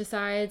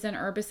pesticides and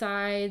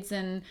herbicides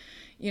and,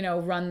 you know,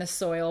 run the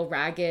soil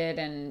ragged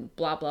and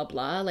blah blah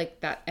blah, like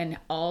that, and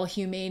all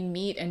humane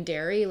meat and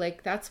dairy,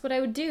 like that's what I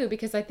would do,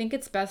 because I think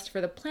it's best for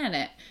the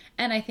planet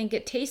and I think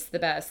it tastes the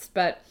best.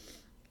 But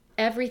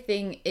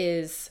everything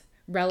is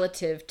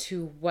relative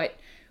to what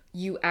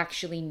you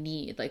actually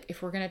need. Like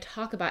if we're going to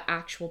talk about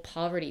actual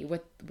poverty,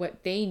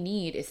 what they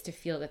need is to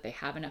feel that they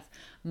have enough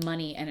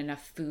money and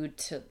enough food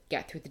to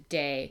get through the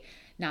day,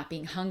 not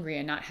being hungry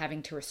and not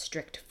having to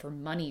restrict for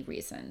money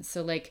reasons.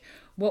 So like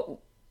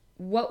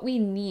what we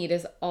need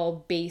is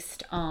all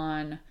based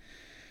on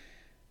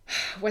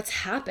what's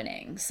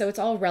happening. So it's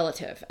all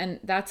relative, and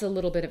that's a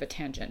little bit of a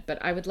tangent, but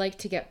I would like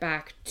to get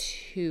back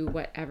to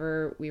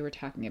whatever we were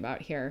talking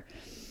about here.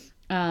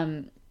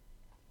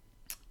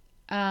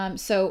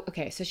 So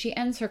she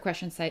ends her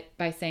question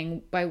by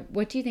saying,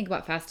 what do you think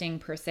about fasting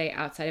per se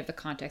outside of the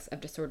context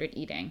of disordered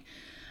eating?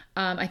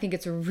 I think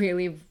it's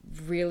really,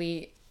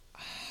 really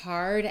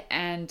hard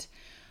and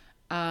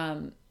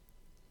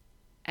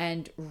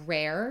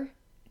rare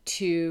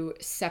to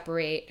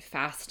separate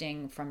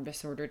fasting from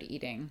disordered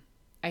eating.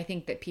 I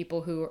think that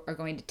people who are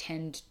going to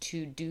tend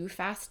to do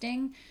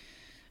fasting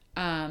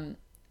have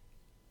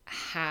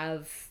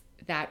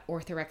that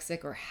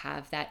orthorexic or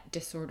have that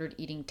disordered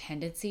eating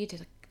tendency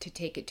to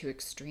take it to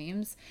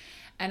extremes.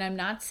 And I'm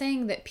not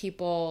saying that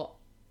people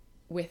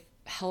with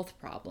health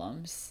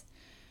problems,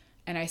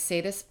 and I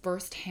say this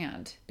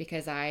firsthand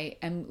because I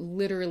am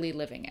literally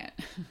living it,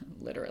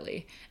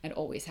 literally, and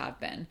always have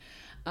been.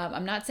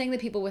 I'm not saying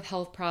that people with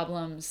health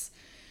problems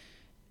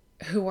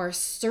who are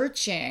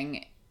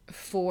searching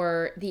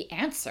for the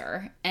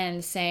answer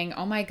and saying,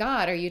 oh my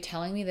God, are you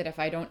telling me that if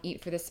I don't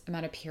eat for this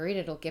amount of period,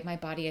 it'll give my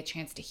body a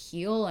chance to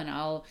heal and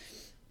I'll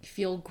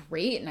feel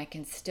great and I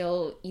can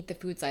still eat the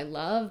foods I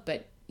love,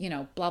 but, you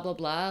know, blah, blah,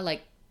 blah.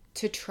 Like,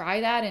 to try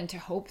that and to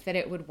hope that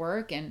it would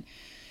work and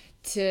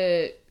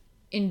to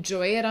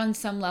enjoy it on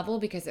some level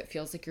because it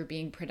feels like you're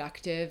being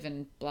productive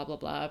and blah, blah,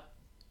 blah.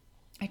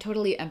 I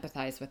totally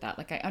empathize with that.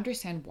 Like, I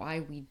understand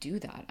why we do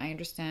that. I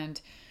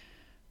understand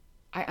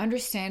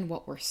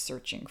what we're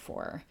searching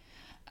for.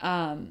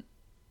 But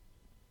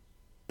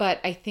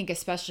I think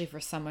especially for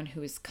someone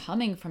who is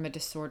coming from a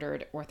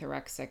disordered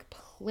orthorexic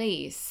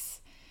place,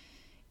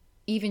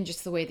 even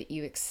just the way that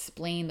you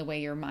explain the way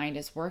your mind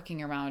is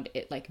working around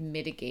it, like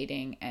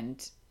mitigating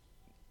and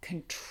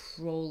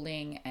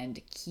controlling and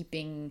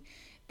keeping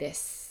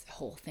this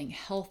whole thing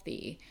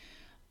healthy.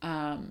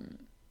 And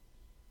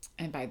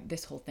by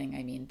this whole thing,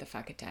 I mean the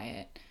fuck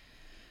diet.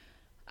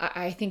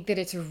 I think that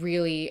it's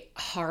really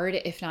hard,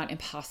 if not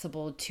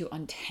impossible, to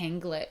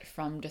untangle it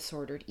from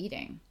disordered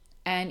eating.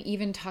 And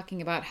even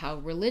talking about how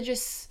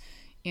religious,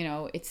 you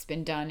know, it's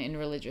been done in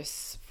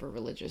religious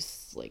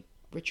like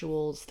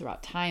rituals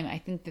throughout time. I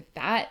think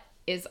that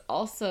is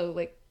also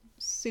like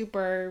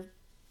super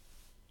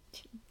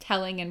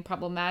telling and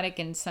problematic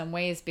in some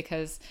ways,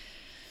 because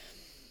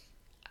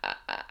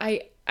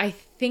I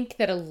think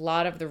that a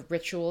lot of the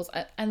rituals,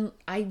 and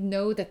I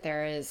know that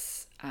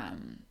there's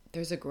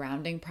a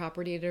grounding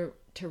property to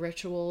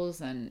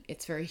rituals, and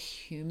it's very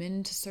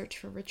human to search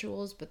for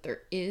rituals, but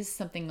there is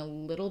something a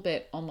little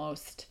bit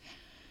almost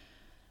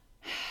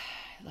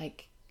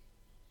like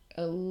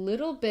a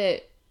little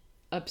bit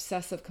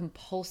obsessive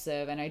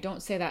compulsive, and I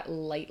don't say that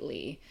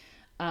lightly,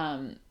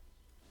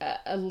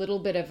 a little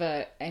bit of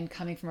and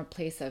coming from a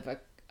place of a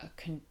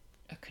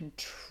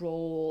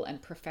control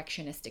and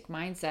perfectionistic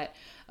mindset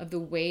of the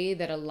way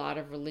that a lot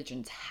of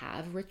religions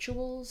have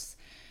rituals.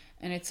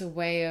 And it's a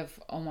way of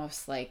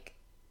almost like,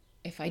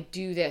 if I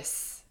do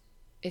this,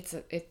 it's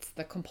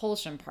the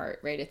compulsion part,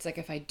 right? It's like,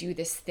 if I do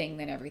this thing,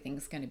 then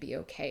everything's going to be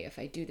okay. If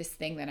I do this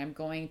thing, then I'm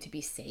going to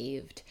be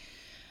saved.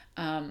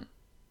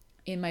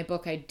 In my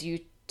book, I do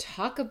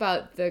talk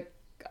about the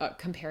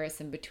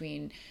comparison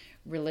between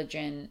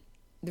religion,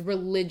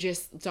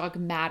 the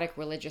dogmatic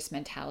religious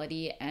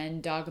mentality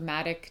and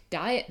dogmatic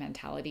diet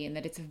mentality, and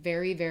that it's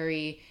very,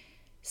 very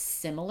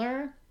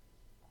similar,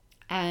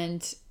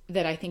 and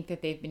that I think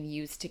that they've been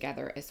used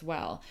together as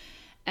well.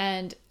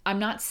 And I'm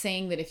not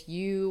saying that if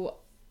your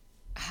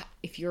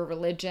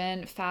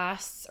religion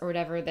fasts or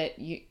whatever, that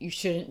you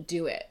shouldn't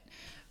do it.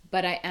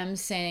 But I am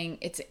saying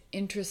it's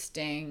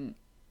interesting,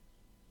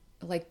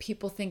 like,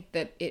 people think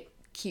that it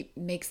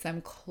makes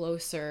them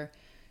closer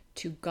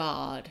to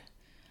God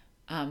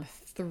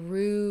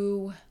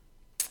through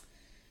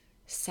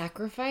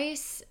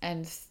sacrifice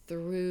and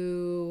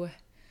through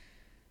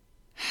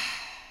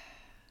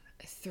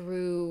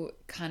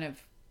kind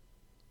of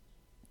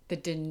the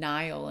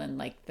denial and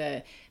like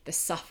the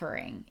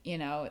suffering, you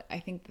know. I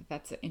think that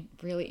that's a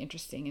really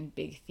interesting and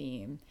big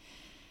theme.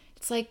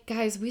 It's like,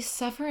 guys, we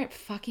suffer it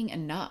fucking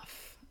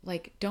enough.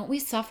 Like, don't we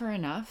suffer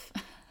enough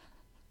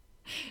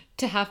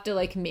to have to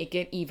like make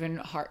it even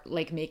hard,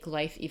 like make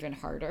life even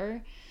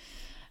harder?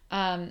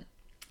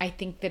 I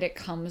think that it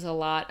comes a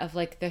lot of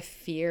like the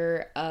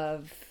fear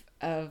of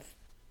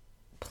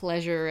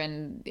pleasure,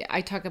 and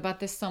I talk about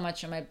this so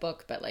much in my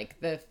book, but like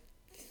the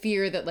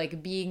fear that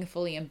like being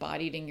fully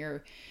embodied in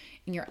your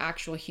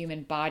actual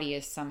human body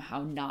is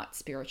somehow not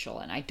spiritual,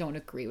 and I don't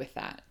agree with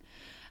that.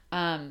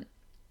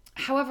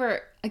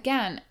 However,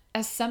 again,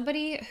 as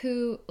somebody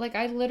who, like,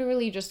 I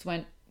literally just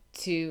went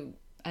to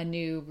a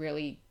new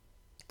really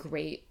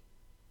great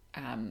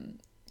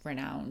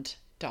renowned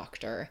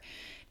doctor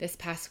this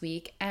past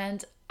week,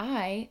 and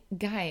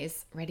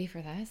guys, ready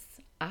for this?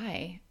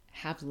 I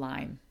have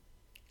Lyme.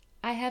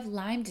 I have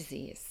Lyme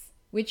disease,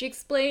 which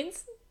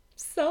explains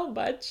so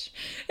much.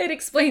 It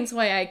explains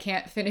why I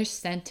can't finish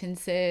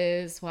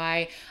sentences,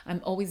 why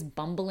I'm always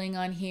bumbling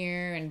on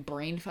here and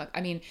brain fog.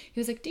 I mean, he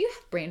was like, "Do you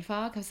have brain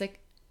fog?" I was like,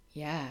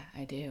 "Yeah,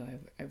 I do.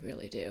 I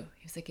really do."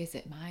 He was like, "Is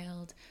it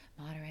mild,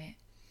 moderate,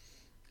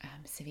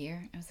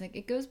 severe?" I was like,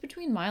 "It goes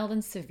between mild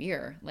and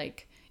severe.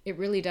 Like, it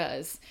really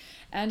does."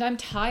 And I'm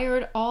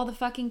tired all the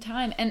fucking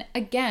time. And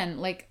again,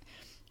 like,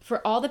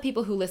 for all the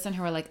people who listen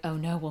who are like, "Oh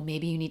no, well,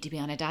 maybe you need to be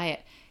on a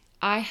diet."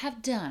 I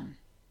have done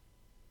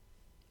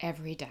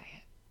every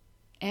diet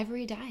I've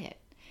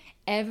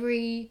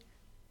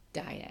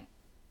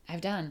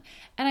done.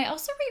 And I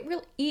also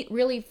eat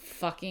really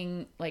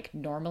fucking like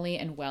normally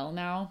and well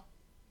now,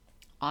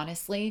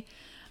 honestly,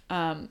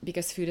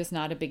 because food is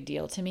not a big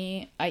deal to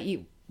me. I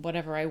eat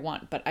whatever I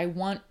want, but I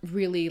want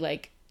really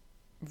like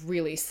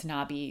really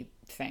snobby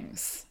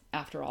things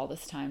after all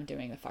this time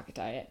doing the fuck it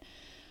diet.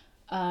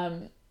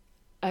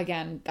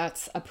 Again,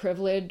 that's a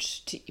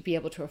privilege to be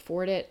able to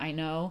afford it, I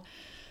know.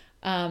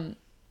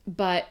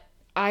 But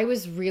I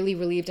was really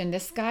relieved. And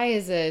this guy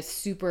is a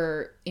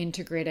super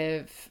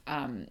integrative,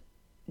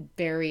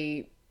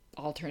 very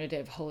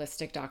alternative,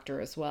 holistic doctor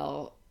as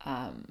well,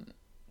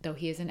 though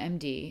he is an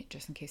MD,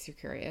 just in case you're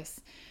curious.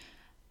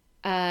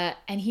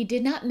 And he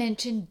did not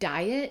mention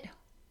diet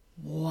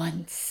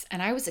once.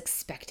 And I was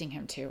expecting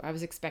him to. I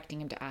was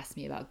expecting him to ask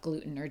me about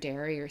gluten or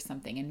dairy or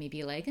something, and me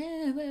be like,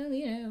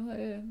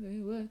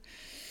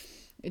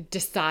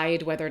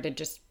 decide whether to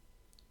just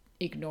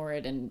ignore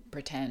it and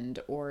pretend,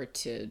 or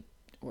to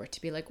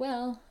be like,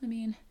 well, I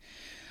mean,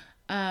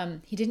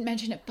 he didn't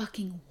mention it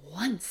fucking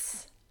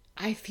once.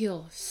 I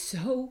feel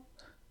so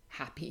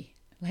happy,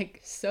 like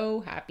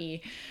so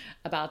happy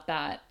about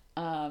that.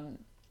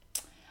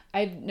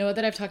 I know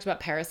that I've talked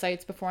about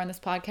parasites before on this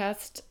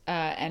podcast,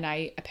 and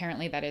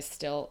apparently that is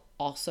still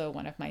also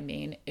one of my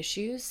main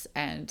issues,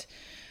 and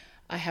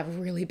I have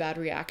really bad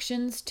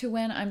reactions to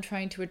when I'm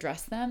trying to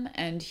address them,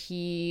 and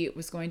he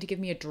was going to give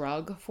me a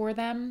drug for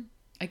them.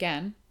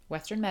 Again,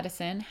 Western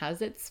medicine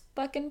has its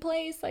fucking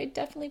place. I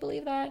definitely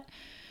believe that.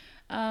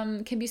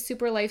 Can be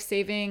super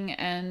life-saving,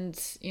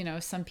 and, you know,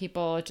 some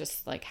people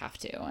just, like, have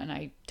to, and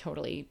I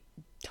totally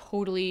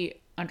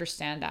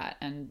understand that,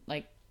 and,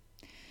 like,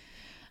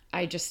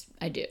 I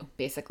do,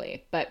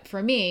 basically. But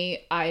for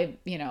me,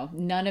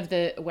 none of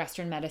the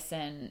Western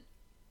medicine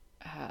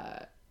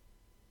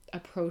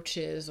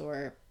approaches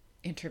or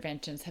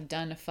interventions have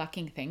done a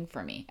fucking thing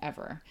for me,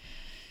 ever.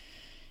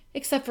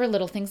 Except for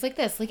little things like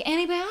this, like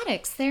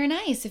antibiotics. They're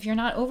nice if you're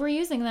not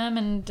overusing them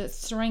and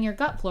destroying your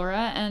gut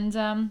flora and,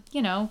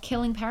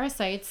 killing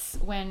parasites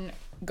when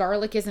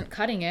garlic isn't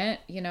cutting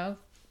it,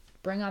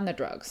 bring on the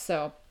drugs.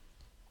 So,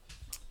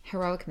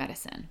 heroic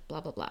medicine,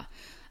 blah, blah, blah.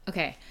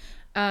 Okay.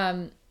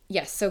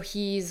 Yes, so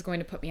he's going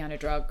to put me on a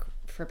drug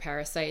for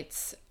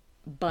parasites,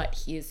 but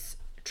he's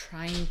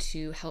trying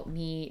to help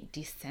me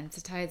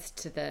desensitize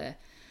to the,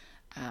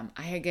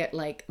 I get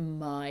like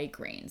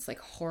migraines, like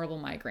horrible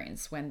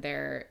migraines when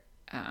they're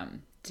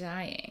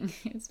dying.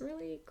 It's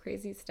really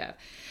crazy stuff.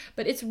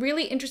 But it's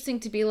really interesting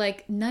to be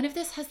like, none of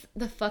this has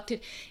the fuck to,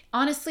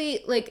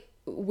 honestly, like,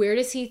 where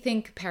does he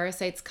think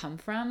parasites come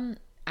from?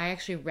 I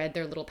actually read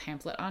their little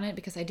pamphlet on it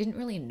because I didn't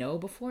really know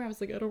before. I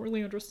was like, I don't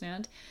really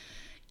understand.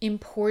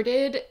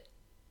 Imported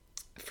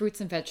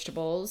fruits and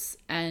vegetables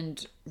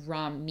and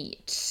raw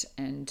meat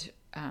and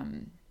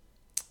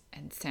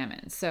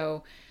salmon.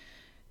 So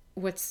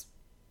what's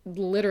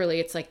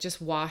literally, it's like,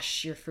 just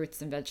wash your fruits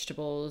and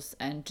vegetables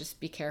and just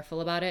be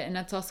careful about it. And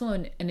that's also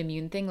an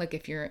immune thing. Like,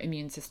 if your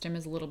immune system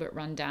is a little bit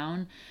run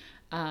down,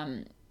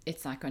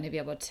 it's not going to be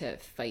able to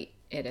fight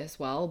it as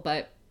well.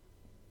 But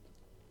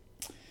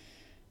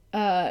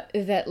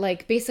that,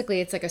 like,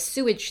 basically it's like a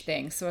sewage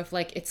thing. So if,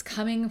 like, it's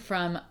coming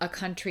from a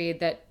country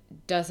that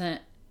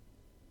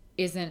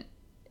isn't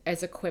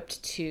as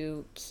equipped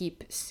to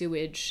keep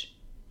sewage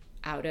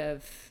out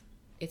of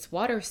its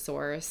water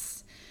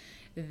source,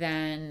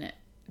 then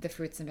the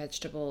fruits and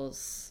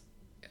vegetables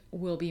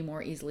will be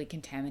more easily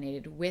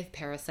contaminated with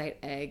parasite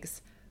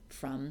eggs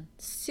from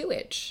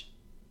sewage.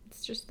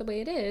 It's just the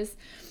way it is,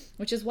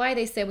 which is why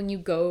they say when you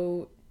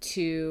go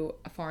to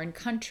a foreign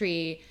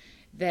country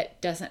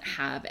that doesn't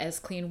have as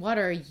clean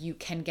water, you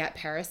can get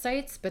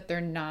parasites, but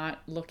they're not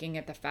looking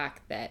at the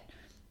fact that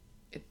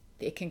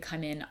it can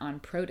come in on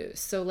produce.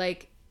 So,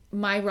 like,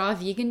 my raw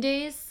vegan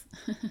days.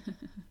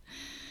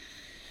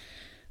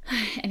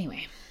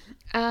 Anyway,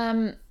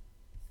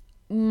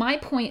 my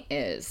point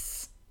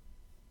is,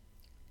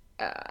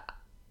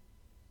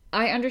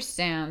 I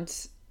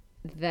understand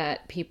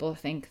that people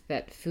think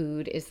that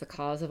food is the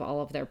cause of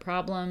all of their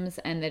problems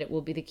and that it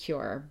will be the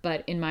cure.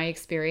 But in my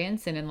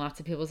experience, and in lots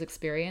of people's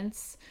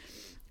experience,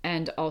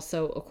 and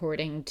also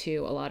according to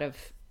a lot of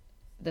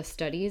the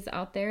studies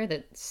out there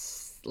that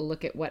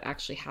look at what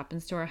actually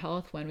happens to our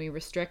health when we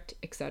restrict,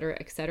 et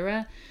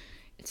cetera,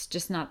 it's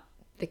just not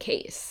the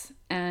case.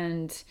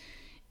 And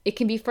it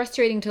can be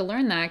frustrating to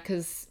learn that,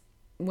 because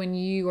when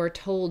you are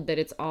told that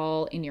it's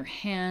all in your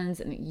hands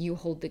and that you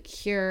hold the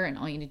cure and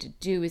all you need to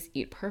do is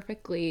eat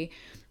perfectly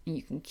and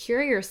you can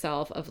cure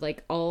yourself of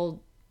like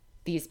all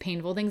these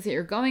painful things that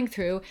you're going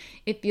through,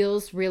 it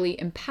feels really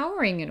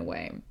empowering in a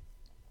way.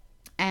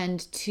 And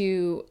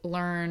to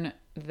learn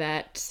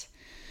that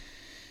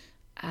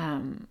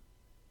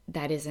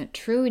that isn't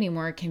true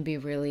anymore can be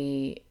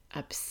really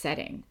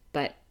upsetting.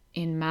 But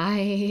in my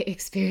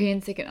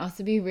experience, it can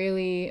also be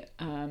really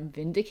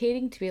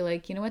vindicating to be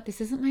like, you know what,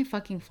 this isn't my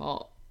fucking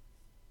fault.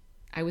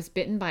 I was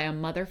bitten by a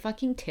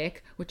motherfucking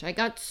tick, which I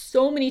got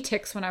so many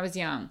ticks when I was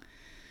young.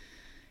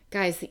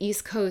 Guys, the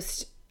East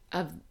Coast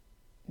of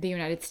the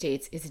United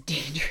States is a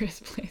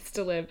dangerous place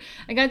to live.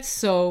 I got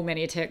so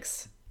many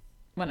ticks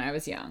when I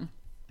was young.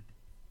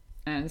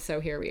 And so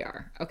here we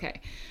are.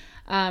 Okay.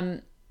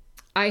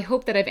 I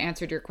hope that I've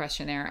answered your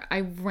question there.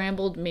 I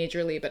rambled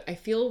majorly, but I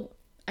feel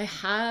I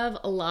have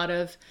a lot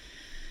of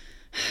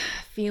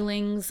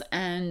feelings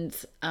and,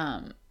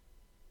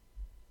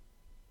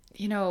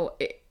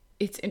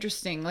 it's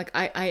interesting. Like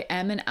I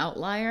am an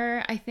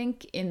outlier, I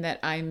think, in that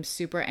I'm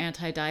super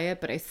anti-diet,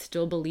 but I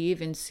still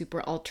believe in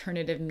super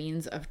alternative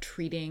means of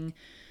treating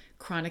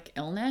chronic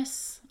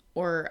illness.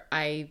 Or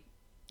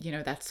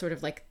that's sort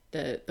of like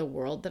the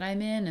world that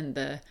I'm in,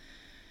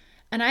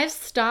 and I've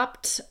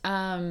stopped.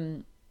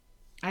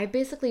 I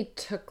basically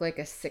took like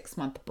a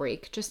 6-month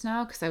break just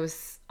now because I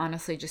was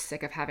honestly just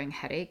sick of having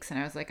headaches, and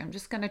I was like, I'm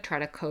just gonna try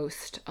to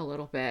coast a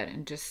little bit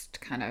and just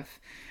kind of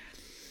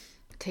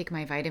take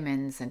my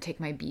vitamins and take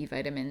my B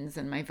vitamins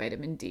and my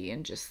vitamin D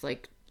and just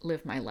like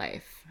live my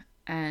life.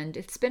 And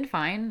it's been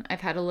fine.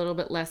 I've had a little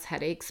bit less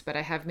headaches, but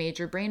I have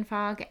major brain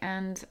fog,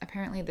 and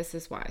apparently this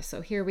is why. So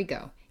here we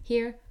go.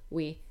 Here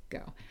we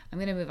go. I'm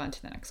going to move on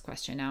to the next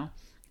question now.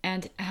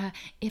 And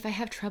if I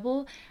have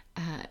trouble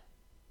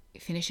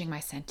finishing my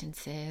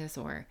sentences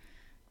or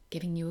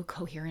giving you a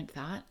coherent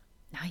thought,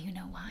 now you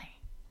know why.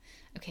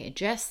 Okay,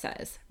 Jess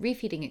says,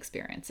 refeeding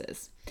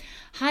experiences.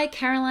 Hi,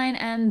 Caroline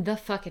and the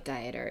Fuck It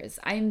Dieters.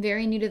 I am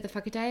very new to the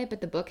Fuck It Diet, but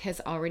the book has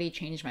already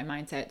changed my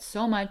mindset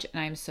so much, and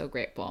I am so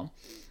grateful.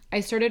 I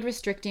started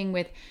restricting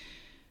with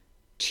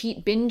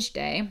cheat binge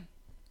day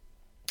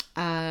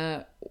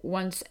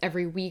once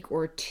every week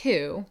or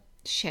two.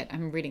 Shit,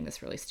 I'm reading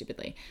this really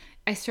stupidly.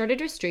 I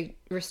started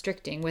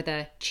restricting with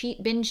a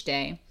cheat binge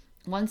day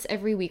once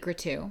every week or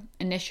two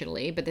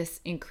initially, but this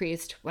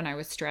increased when I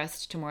was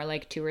stressed to more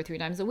like 2 or 3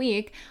 times a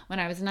week when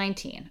I was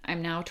 19.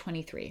 I'm now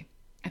 23.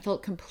 I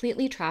felt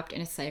completely trapped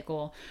in a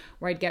cycle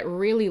where I'd get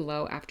really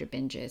low after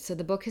binges. So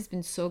the book has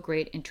been so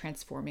great in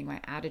transforming my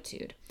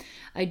attitude.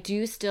 I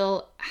do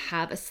still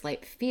have a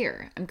slight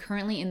fear. I'm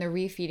currently in the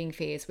refeeding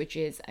phase, which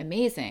is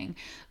amazing,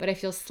 but I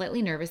feel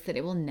slightly nervous that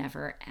it will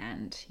never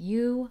end.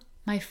 You,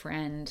 my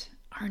friend,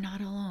 are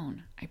not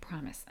alone. I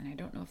promise. And I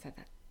don't know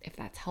if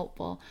that's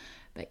helpful,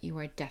 but you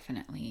are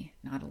definitely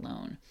not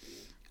alone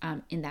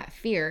in that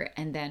fear,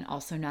 and then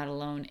also not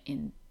alone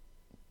in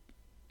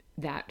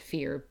that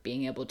fear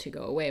being able to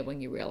go away when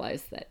you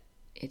realize that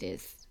it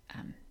is,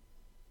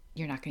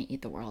 you're not going to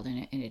eat the world in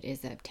it, and it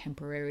is a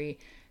temporary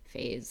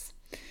phase.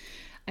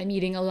 I'm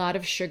eating a lot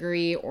of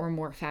sugary or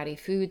more fatty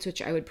foods,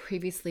 which I would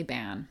previously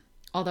ban.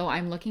 Although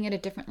I'm looking at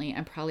it differently,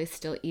 I'm probably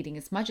still eating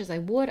as much as I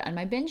would on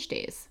my binge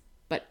days,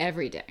 but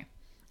every day.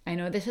 I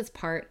know this is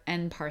part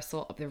and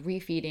parcel of the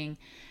refeeding,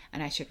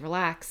 and I should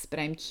relax, but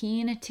I'm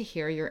keen to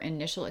hear your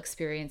initial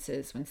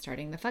experiences when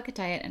starting the Fuck It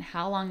Diet and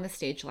how long the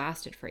stage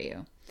lasted for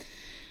you,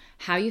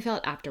 how you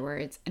felt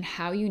afterwards, and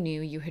how you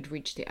knew you had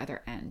reached the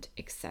other end,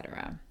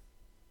 etc.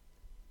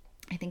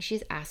 I think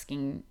she's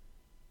asking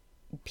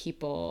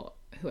people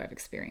who have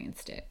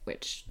experienced it,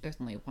 which there's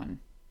only one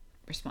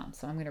response,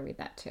 so I'm going to read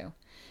that too. And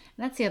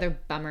that's the other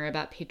bummer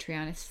about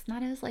Patreon. It's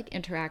not as like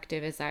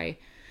interactive as I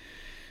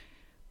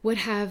would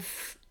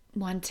have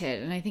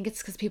wanted, and I think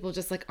it's because people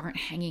just like aren't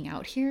hanging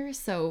out here,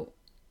 so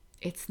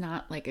it's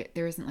not like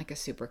there isn't like a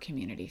super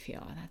community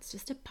feel, and that's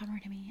just a bummer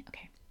to me.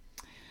 Okay,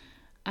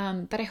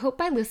 but I hope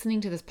by listening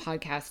to this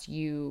podcast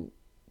you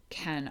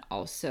can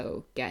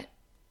also get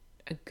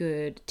a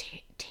good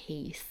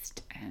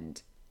taste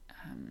and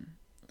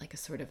like a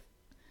sort of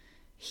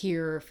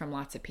hear from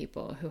lots of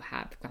people who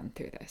have gone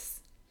through this.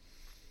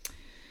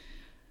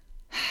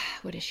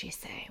 What does she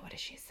say?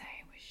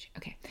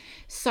 Okay.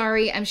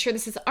 Sorry, I'm sure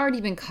this has already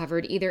been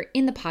covered either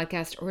in the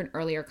podcast or in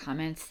earlier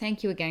comments.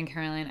 Thank you again,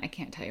 Caroline. I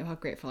can't tell you how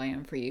grateful I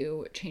am for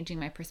you changing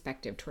my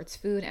perspective towards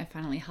food and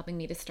finally helping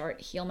me to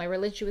heal my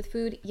relationship with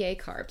food. Yay,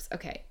 carbs.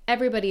 Okay.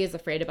 Everybody is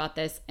afraid about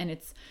this, and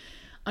it's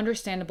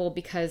understandable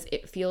because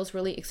it feels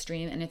really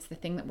extreme, and it's the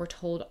thing that we're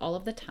told all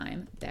of the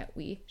time that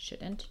we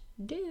shouldn't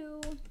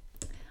do.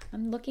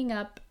 I'm looking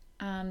up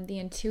the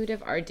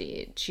intuitive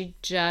RD. She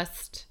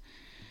just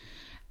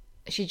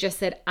She just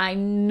said, I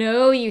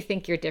know you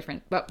think you're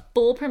different, but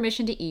full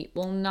permission to eat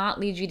will not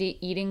lead you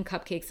to eating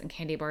cupcakes and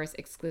candy bars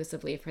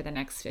exclusively for the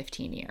next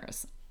 15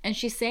 years. And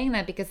she's saying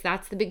that because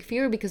that's the big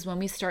fear, because when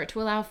we start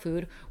to allow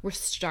food, we're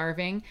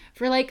starving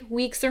for like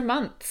weeks or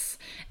months.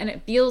 And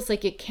it feels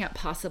like it can't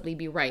possibly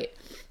be right.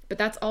 But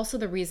that's also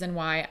the reason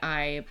why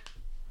I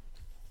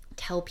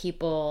tell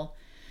people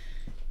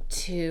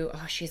to,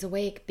 oh, she's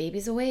awake,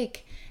 baby's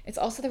awake. It's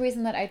also the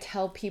reason that I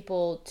tell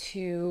people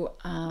to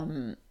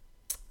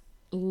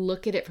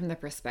look at it from the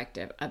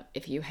perspective of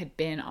if you had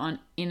been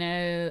in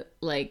a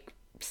like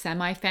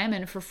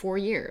semi-famine for 4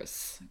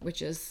 years,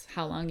 which is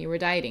how long you were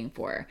dieting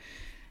for.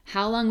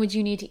 How long would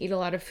you need to eat a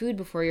lot of food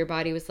before your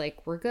body was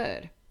like, we're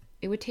good?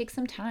 It would take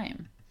some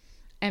time.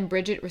 And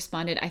Bridget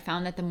responded, I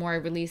found that the more I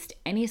released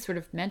any sort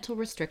of mental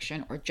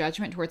restriction or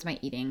judgment towards my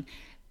eating,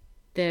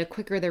 the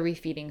quicker the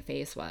refeeding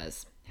phase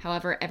was.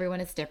 However,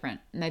 everyone is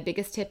different. My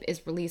biggest tip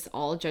is release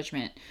all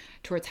judgment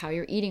towards how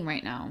you're eating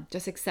right now.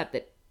 Just accept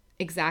that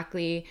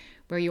exactly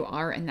where you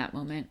are in that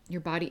moment.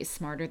 Your body is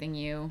smarter than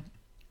you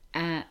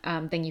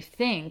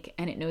think,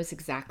 and it knows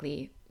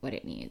exactly what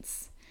it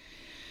needs.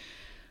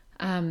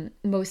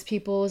 Most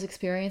people's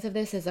experience of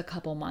this is a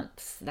couple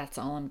months. That's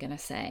all I'm going to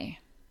say.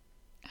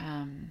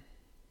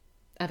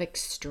 Of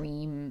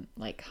extreme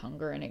like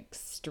hunger and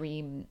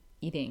extreme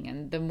eating.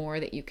 And the more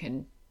that you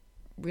can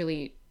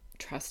really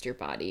trust your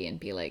body and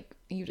be like,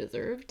 you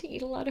deserve to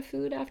eat a lot of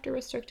food after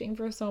restricting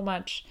for so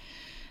much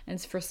and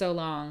for so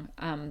long,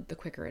 the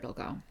quicker it'll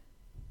go.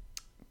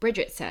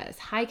 Bridget says,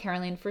 hi,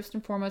 Caroline. First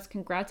and foremost,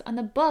 congrats on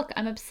the book.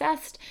 I'm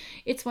obsessed.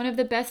 It's one of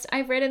the best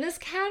I've read in this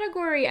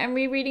category. I'm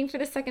rereading for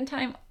the second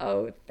time.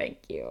 Oh, thank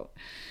you.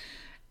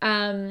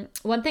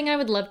 One thing I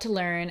would love to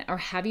learn or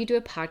have you do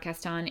a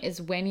podcast on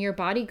is when your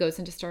body goes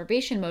into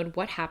starvation mode,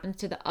 what happens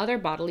to the other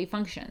bodily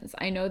functions?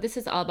 I know this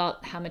is all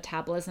about how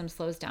metabolism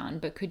slows down,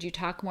 but could you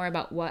talk more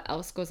about what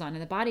else goes on in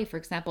the body? For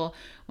example,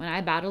 when I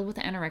battled with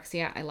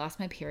anorexia, I lost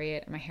my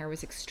period, my hair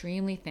was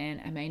extremely thin,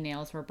 and my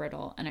nails were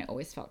brittle, and I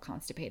always felt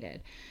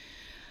constipated.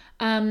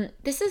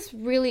 This is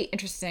really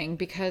interesting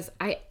because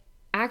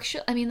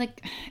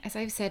like, as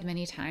I've said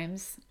many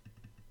times,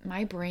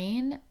 my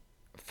brain,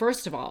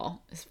 first of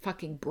all, is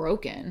fucking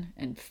broken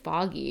and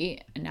foggy,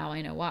 and now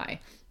I know why.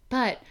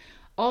 But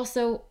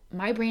also,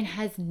 my brain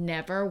has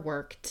never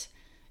worked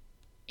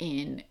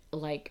in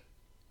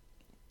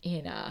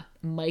a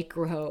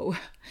micro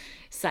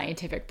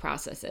scientific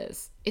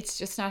processes. It's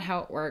just not how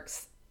it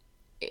works.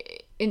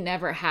 It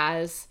never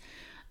has.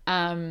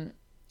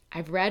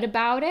 I've read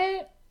about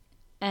it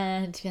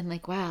and been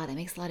like, wow, that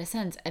makes a lot of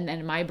sense. And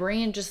then my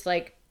brain just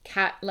like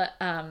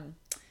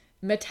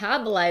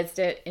metabolized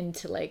it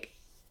into like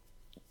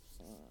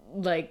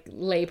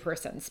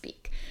layperson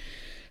speak.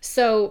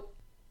 So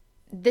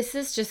this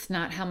is just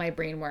not how my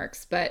brain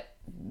works. But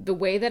the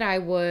way that I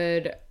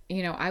would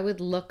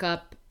look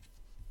up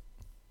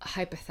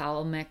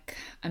hypothalamic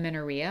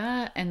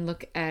amenorrhea and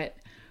look at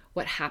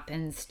what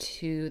happens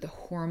to the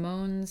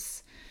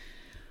hormones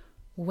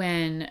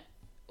when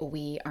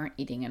we aren't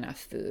eating enough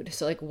food.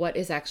 So like what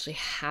is actually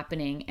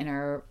happening in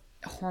our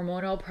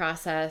hormonal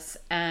process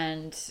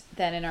and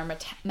then in our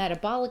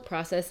metabolic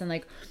process. And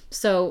like,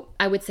 so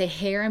I would say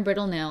hair and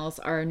brittle nails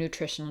are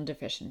nutritional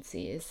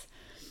deficiencies.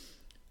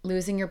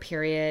 Losing your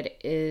period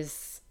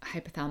is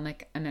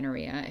hypothalamic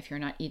amenorrhea. If you're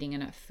not eating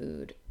enough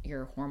food,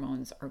 your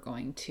hormones are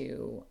going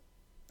to,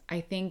 I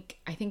think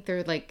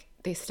they're like,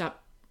 they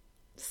stop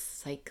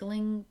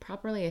cycling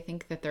properly. I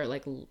think that they're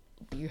like,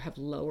 you have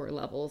lower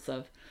levels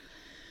of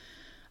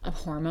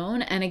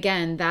hormone. And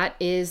again, that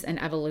is an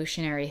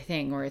evolutionary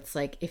thing where it's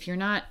like, if you're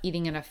not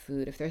eating enough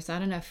food, if there's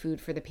not enough food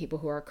for the people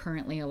who are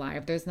currently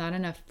alive, there's not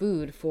enough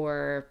food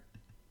for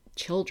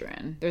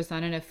children. There's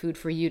not enough food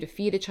for you to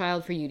feed a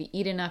child, for you to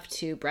eat enough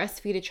to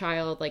breastfeed a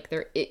child. Like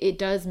it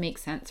does make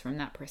sense from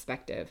that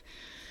perspective.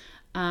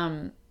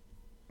 Hold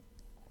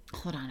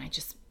on. I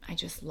just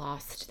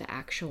lost the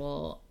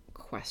actual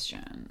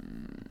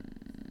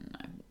question.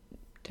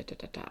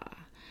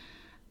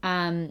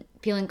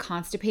 Feeling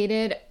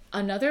constipated.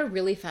 Another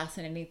really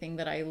fascinating thing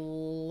that I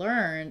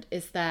learned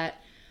is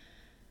that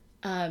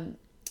on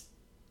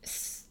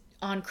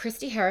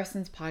Christy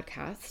Harrison's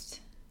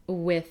podcast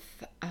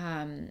with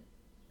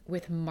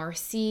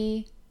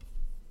Marcy,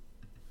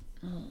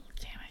 oh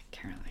damn it,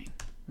 Caroline,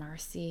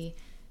 Marcy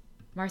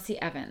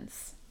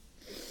Evans.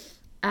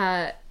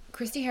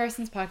 Christy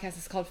Harrison's podcast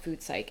is called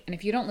Food Psych, and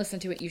if you don't listen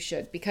to it, you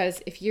should,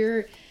 because if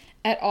you're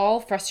at all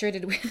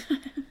frustrated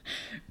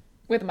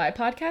with my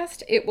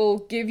podcast, it will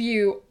give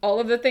you all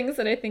of the things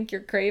that I think you're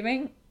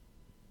craving.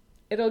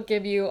 It'll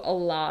give you a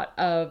lot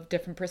of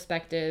different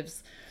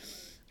perspectives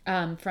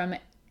from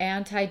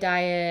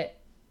anti-diet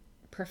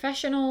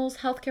professionals,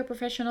 healthcare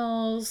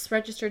professionals,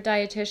 registered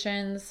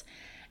dietitians,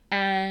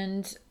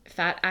 and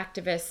fat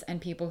activists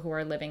and people who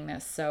are living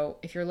this. So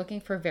if you're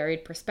looking for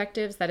varied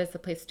perspectives, that is the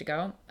place to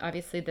go.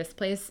 Obviously, this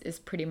place is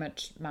pretty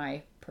much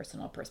my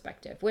personal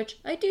perspective, which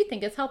I do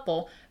think is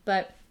helpful,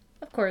 but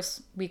of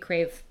course, we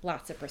crave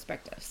lots of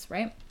perspectives,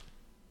 right?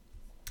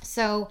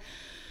 So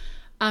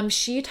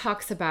she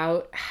talks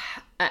about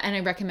and I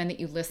recommend that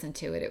you listen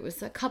to it. It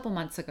was a couple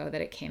months ago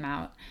that it came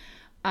out.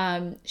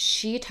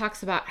 She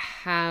talks about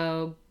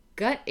how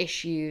gut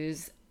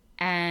issues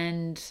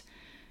and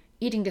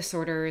eating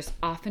disorders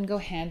often go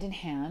hand in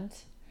hand,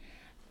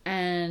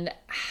 and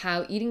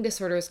how eating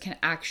disorders can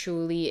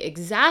actually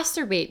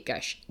exacerbate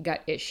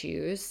gut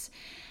issues.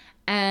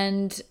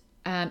 And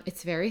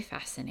it's very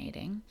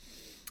fascinating.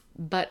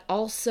 But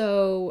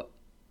also,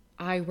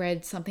 I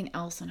read something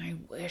else, and I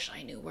wish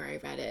I knew where I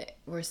read it,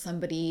 where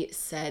somebody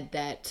said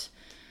that,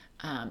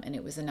 and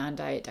it was a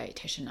non-diet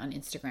dietitian on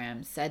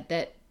Instagram, said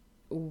that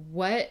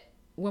when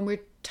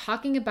we're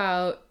talking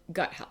about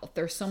gut health,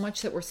 there's so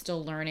much that we're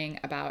still learning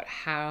about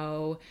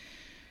how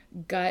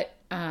gut,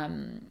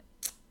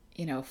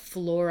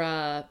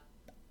 flora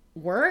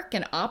work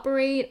and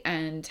operate,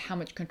 and how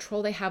much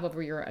control they have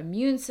over your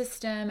immune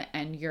system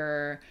and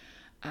your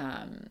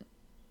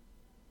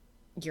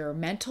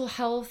mental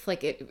health.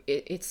 Like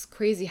it's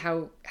crazy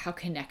how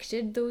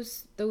connected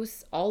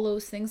all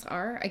those things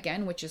are,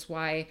 again, which is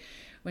why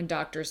when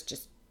doctors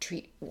just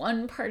treat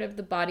one part of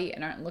the body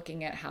and aren't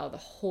looking at how the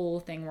whole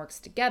thing works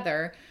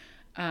together,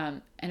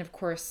 and of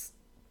course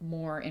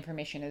more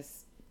information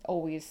is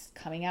always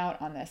coming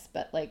out on this,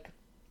 but like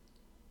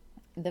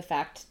the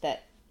fact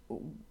that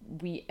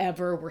we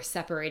ever were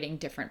separating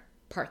different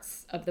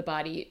parts of the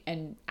body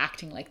and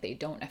acting like they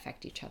don't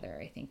affect each other,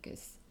 I think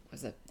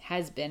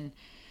has been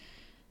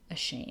a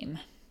shame.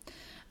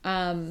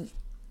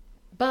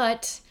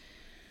 But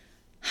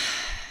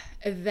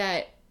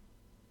that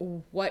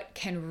what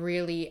can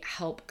really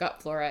help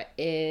gut flora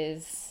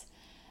is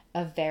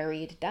a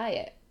varied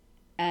diet.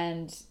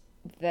 And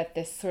that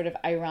this sort of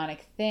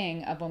ironic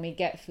thing of when we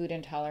get food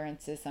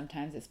intolerances,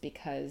 sometimes it's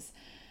because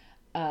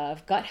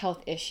of gut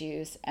health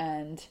issues,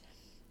 and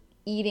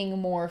eating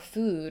more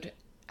food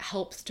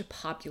helps to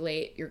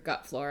populate your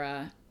gut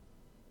flora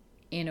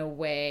in a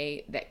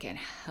way that can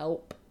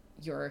help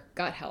your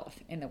gut health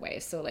in the way.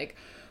 So like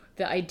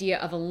the idea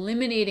of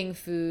eliminating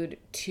food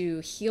to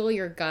heal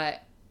your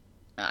gut,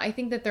 I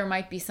think that there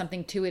might be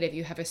something to it if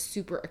you have a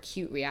super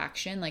acute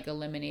reaction, like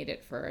eliminate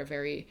it for a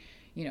very,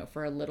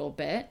 for a little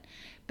bit,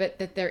 but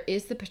that there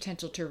is the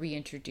potential to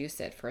reintroduce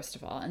it, first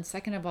of all. And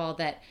second of all,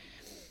 that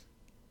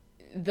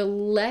the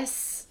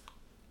less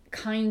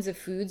kinds of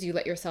foods you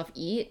let yourself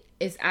eat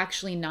is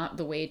actually not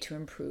the way to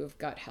improve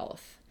gut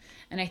health.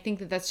 And I think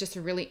that that's just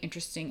a really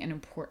interesting and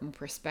important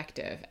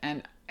perspective.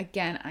 And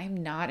again, I'm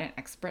not an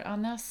expert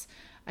on this.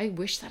 I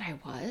wish that I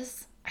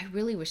was. I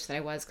really wish that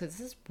I was, because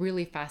this is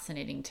really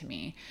fascinating to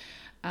me.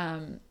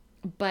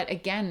 But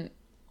again,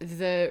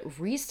 the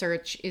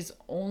research is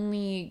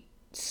only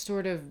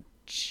sort of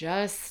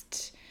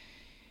just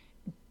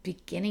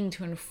beginning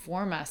to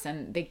inform us,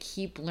 and they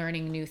keep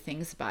learning new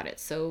things about it.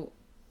 So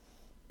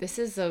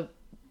that's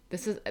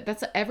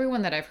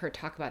everyone that I've heard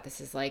talk about this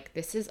is like,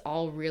 this is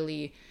all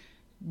really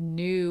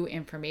new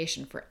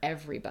information for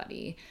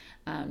everybody.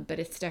 But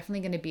it's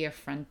definitely going to be a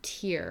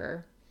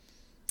frontier.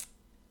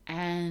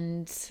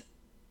 And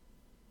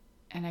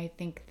I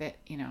think that,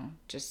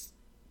 just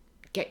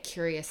get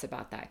curious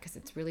about that, because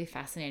it's really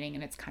fascinating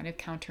and it's kind of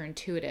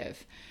counterintuitive.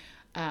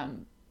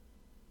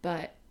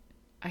 But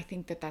I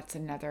think that that's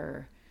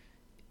another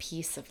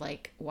piece of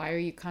like, why are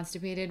you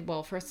constipated?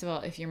 Well, first of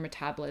all, if your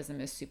metabolism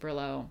is super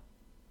low,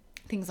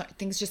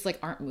 things just like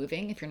aren't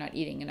moving. If you're not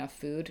eating enough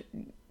food,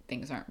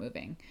 things aren't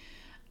moving.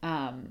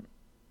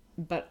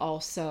 But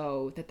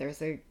also that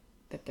there's a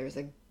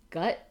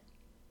gut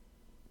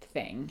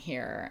thing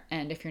here.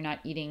 And if you're not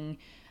eating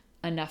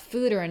enough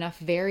food or enough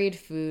varied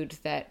food,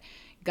 that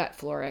gut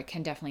flora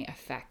can definitely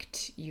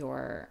affect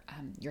your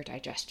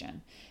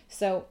digestion.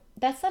 So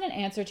that's not an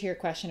answer to your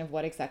question of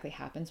what exactly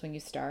happens when you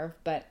starve,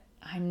 but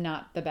I'm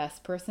not the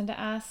best person to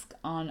ask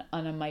on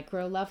a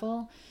micro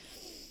level.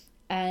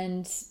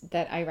 And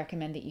that I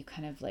recommend that you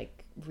kind of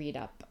like read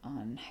up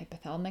on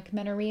hypothalamic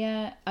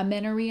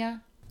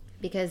amenorrhea,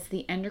 because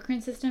the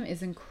endocrine system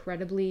is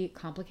incredibly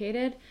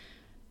complicated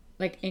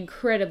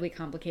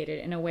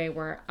in a way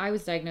where I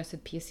was diagnosed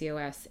with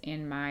PCOS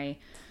in my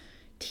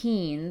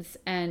teens,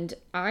 and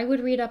I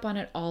would read up on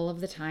it all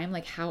of the time,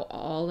 like how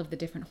all of the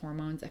different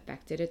hormones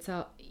affected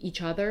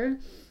each other,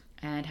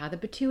 and how the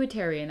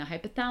pituitary and the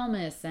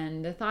hypothalamus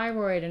and the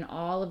thyroid and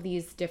all of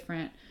these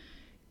different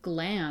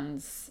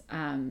glands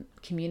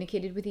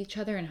communicated with each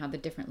other, and how the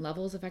different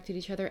levels affected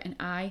each other. And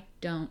I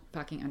don't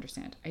fucking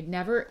understand. I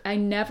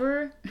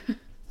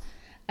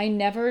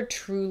never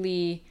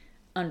truly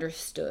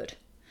understood,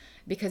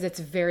 because it's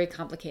very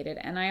complicated.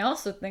 And I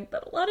also think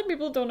that a lot of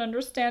people don't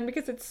understand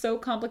because it's so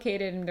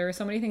complicated and there are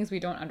so many things we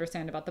don't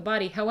understand about the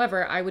body.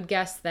 However, I would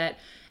guess that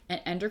an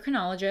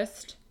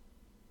endocrinologist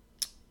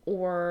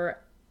or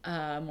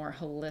a more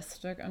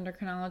holistic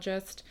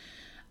endocrinologist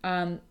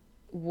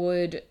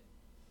would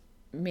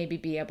maybe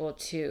be able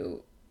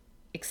to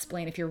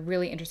explain, if you're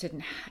really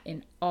interested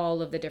in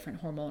all of the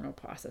different hormonal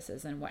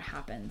processes and what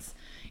happens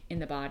in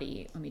the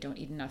body when we don't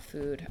eat enough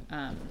food.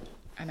 I'm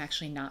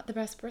actually not the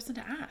best person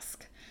to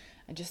ask.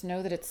 I just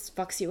know that it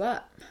fucks you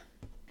up.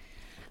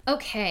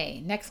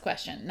 Okay, next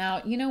question.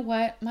 Now, you know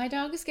what? My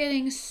dog is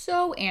getting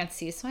so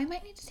antsy, so I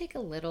might need to take a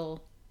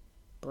little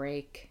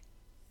break.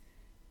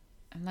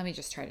 And let me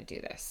just try to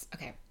do this.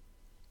 Okay.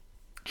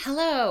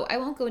 Hello, I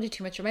won't go into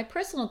too much of my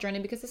personal journey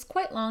because it's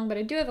quite long, but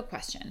I do have a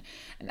question.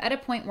 I'm at a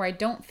point where I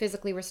don't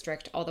physically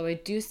restrict, although I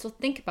do still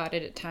think about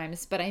it at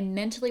times, but I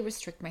mentally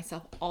restrict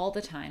myself all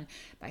the time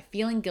by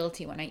feeling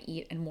guilty when I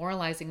eat and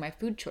moralizing my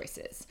food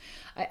choices.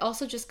 I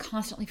also just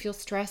constantly feel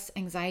stress,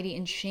 anxiety,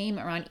 and shame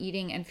around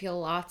eating and feel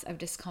lots of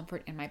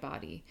discomfort in my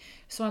body.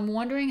 So I'm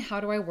wondering, how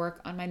do I work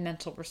on my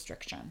mental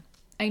restriction?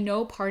 I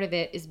know part of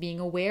it is being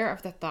aware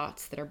of the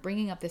thoughts that are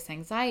bringing up this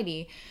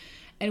anxiety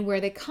and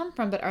where they come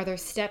from, but are there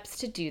steps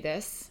to do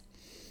this?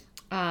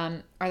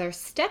 Are there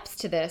steps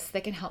to this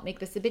that can help make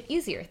this a bit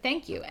easier?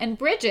 Thank you. And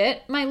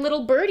Bridget, my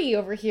little birdie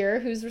over here,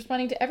 who's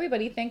responding to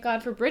everybody, thank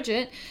God for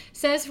Bridget,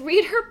 says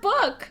read her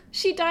book.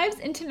 She dives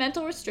into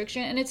mental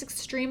restriction and it's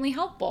extremely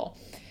helpful.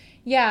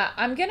 Yeah,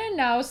 I'm going to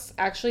now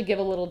actually give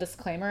a little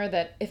disclaimer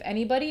that if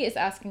anybody is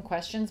asking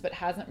questions but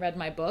hasn't read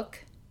my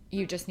book,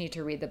 you just need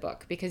to read the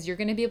book, because you're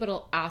going to be able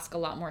to ask a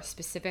lot more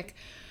specific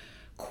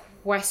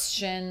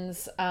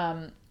questions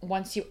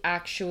once you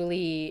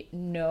actually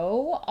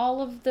know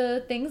all of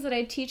the things that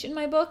I teach in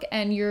my book,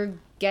 and you're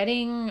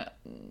getting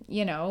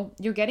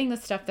the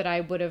stuff that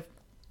I would have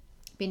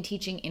been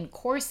teaching in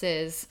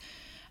courses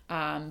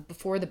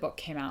before the book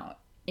came out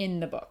in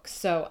the book.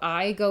 So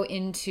I go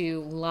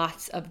into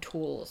lots of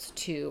tools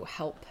to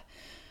help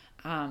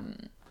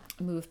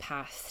move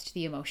past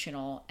the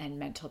emotional and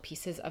mental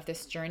pieces of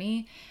this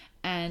journey,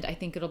 and I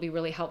think it'll be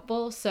really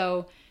helpful.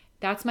 So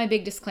that's my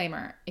big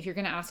disclaimer. If you're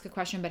going to ask a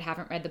question but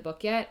haven't read the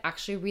book yet,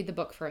 actually read the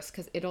book first,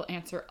 because it'll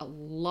answer a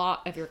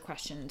lot of your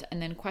questions.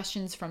 And then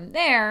questions from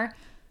there,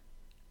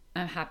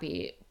 I'm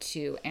happy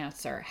to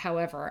answer.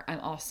 However, I'm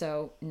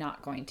also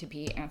not going to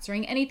be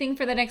answering anything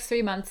for the next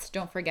 3 months.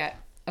 Don't forget.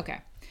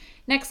 Okay.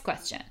 Next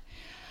question.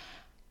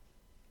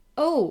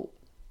 Oh,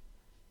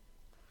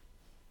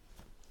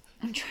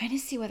 I'm trying to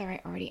see whether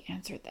I already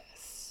answered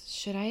this.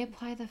 Should I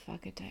apply the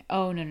fuck it diet?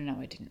 Oh, no,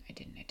 I didn't.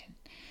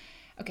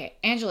 Okay,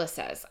 Angela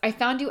says, I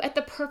found you at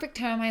the perfect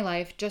time of my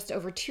life just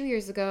over 2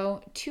 years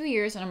ago. 2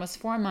 years and almost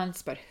 4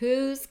 months, but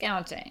who's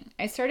counting?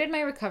 I started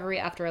my recovery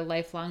after a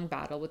lifelong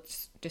battle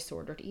with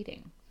disordered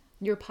eating.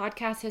 Your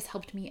podcast has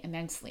helped me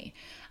immensely.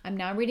 I'm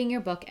now reading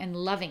your book and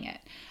loving it.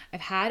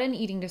 I've had an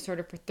eating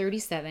disorder for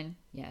 37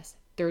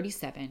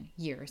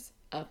 years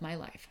of my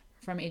life,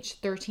 from age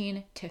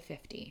 13 to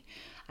 50.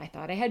 I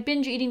thought I had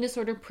binge eating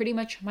disorder pretty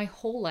much my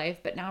whole life,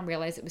 but now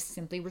realize it was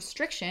simply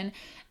restriction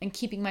and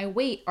keeping my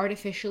weight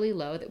artificially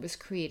low that was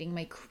creating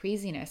my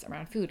craziness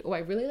around food. Oh, I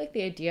really like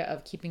the idea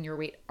of keeping your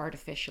weight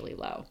artificially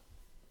low.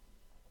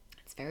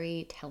 It's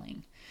very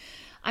telling.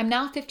 I'm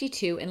now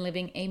 52 and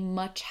living a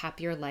much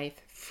happier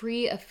life,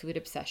 free of food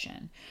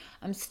obsession.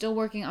 I'm still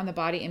working on the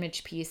body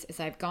image piece as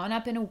I've gone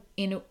up in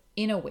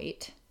a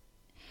weight,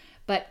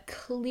 but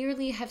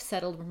clearly have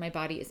settled where my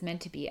body is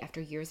meant to be after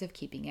years of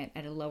keeping it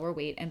at a lower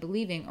weight and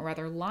believing, or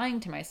rather lying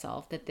to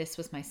myself, that this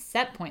was my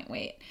set point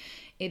weight.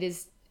 It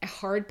is a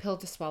hard pill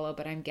to swallow,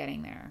 but I'm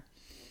getting there.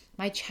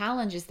 My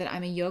challenge is that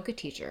I'm a yoga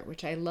teacher,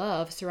 which I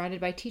love, surrounded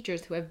by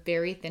teachers who have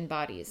very thin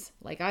bodies,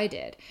 like I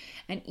did,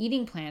 and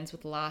eating plans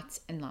with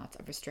lots and lots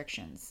of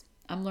restrictions.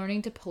 I'm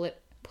learning to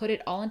put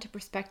it all into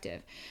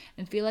perspective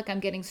and feel like I'm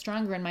getting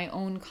stronger in my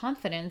own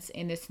confidence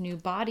in this new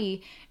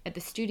body at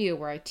the studio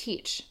where I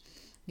teach.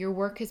 Your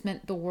work has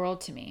meant the world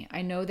to me.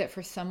 I know that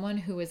for someone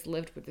who has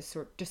lived with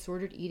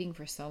disordered eating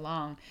for so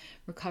long,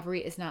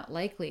 recovery is not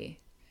likely.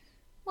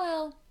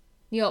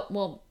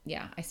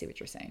 Yeah, I see what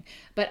you're saying.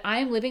 But I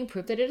am living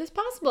proof that it is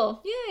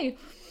possible. Yay!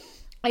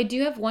 I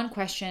do have one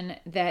question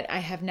that I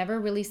have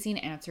never really seen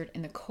answered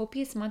in the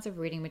copious amounts of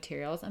reading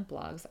materials and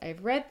blogs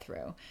I've read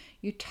through.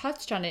 You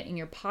touched on it in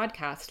your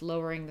podcast,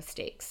 Lowering the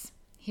Stakes.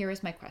 Here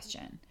is my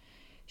question.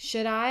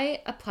 Should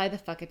I apply the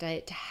fuck it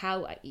diet to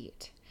how I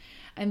eat?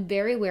 I'm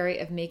very wary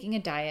of making a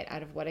diet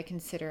out of what I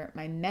consider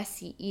my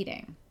messy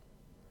eating.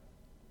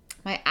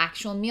 My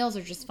actual meals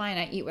are just fine.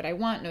 I eat what I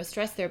want, no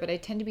stress there, but I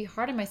tend to be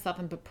hard on myself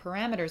and put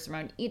parameters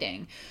around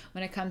eating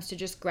when it comes to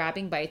just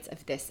grabbing bites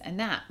of this and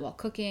that while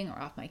cooking or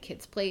off my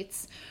kids'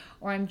 plates,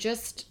 or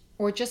just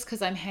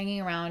because I'm hanging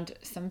around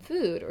some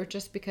food, or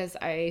just because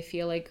I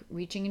feel like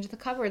reaching into the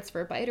cupboards for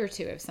a bite or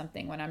two of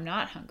something when I'm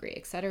not hungry,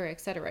 etc.,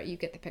 etc. You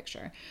get the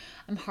picture.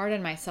 I'm hard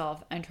on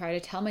myself and try to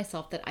tell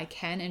myself that I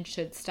can and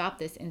should stop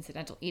this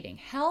incidental eating.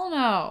 Hell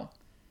no.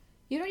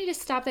 You don't need to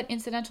stop that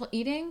incidental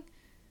eating.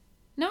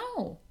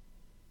 No.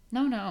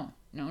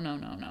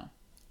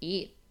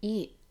 Eat.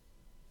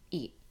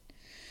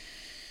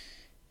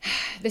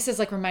 This is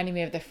like reminding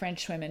me of the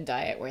French women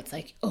diet, where it's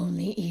like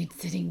only eat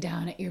sitting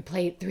down at your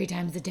plate 3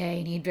 times a day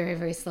and eat very,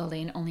 very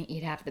slowly and only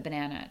eat half the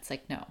banana. It's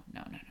like, no.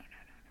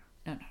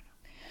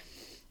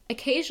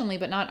 Occasionally,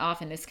 but not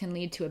often, this can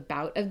lead to a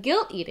bout of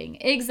guilt eating.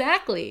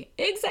 Exactly.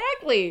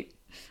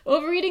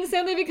 Overeating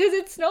simply because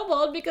it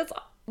snowballed, because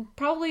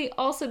probably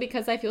also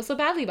because I feel so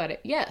badly about it.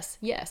 Yes.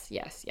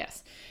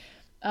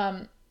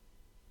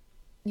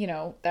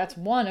 That's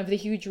one of the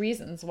huge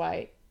reasons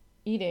why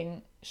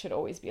eating should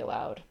always be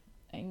allowed.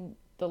 And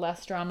the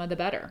less drama, the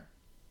better.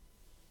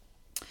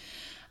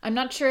 I'm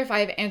not sure if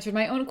I've answered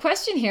my own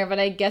question here, but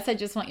I guess I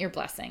just want your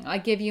blessing. I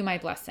give you my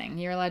blessing.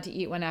 You're allowed to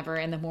eat whenever,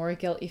 and the more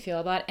guilt you feel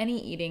about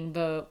any eating,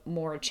 the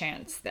more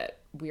chance that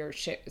weird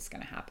shit is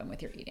going to happen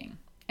with your eating.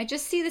 I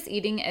just see this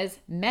eating as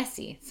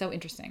messy, so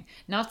interesting,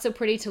 not so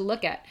pretty to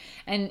look at,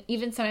 and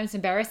even sometimes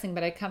embarrassing,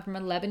 but I come from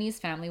a Lebanese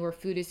family where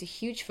food is a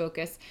huge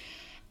focus,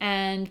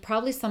 and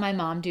probably saw my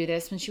mom do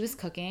this when she was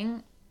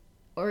cooking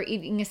or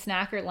eating a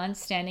snack or lunch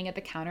standing at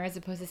the counter as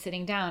opposed to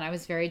sitting down. I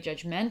was very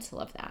judgmental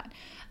of that.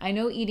 I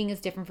know eating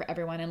is different for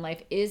everyone and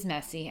life is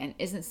messy and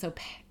isn't so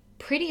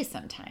pretty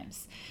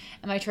sometimes.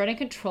 Am I trying to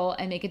control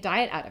and make a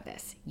diet out of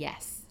this?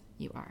 Yes,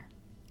 you are.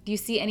 Do you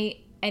see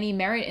any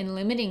merit in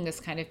limiting this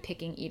kind of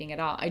picking eating at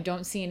all? I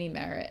don't see any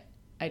merit.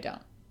 I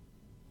don't.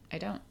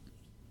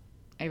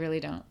 I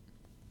really don't.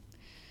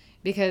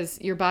 Because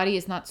your body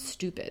is not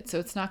stupid. So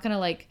it's not going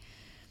to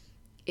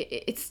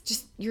it's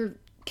just your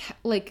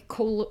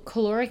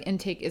caloric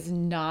intake is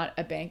not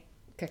a bank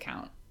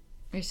account.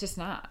 It's just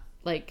not.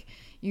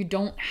 You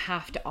don't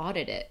have to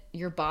audit it.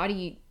 Your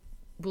body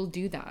will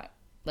do that.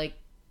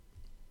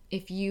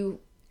 If you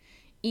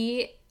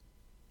eat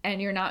and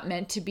you're not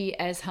meant to be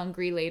as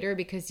hungry later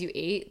because you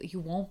ate, you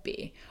won't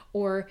be.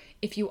 Or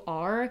if you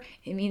are,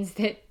 it means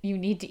that you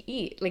need to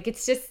eat.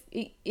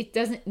 It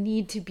doesn't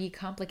need to be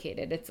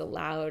complicated. It's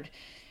allowed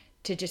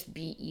to just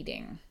be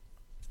eating.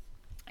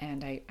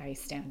 And I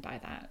stand by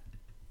that.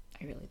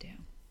 I really do.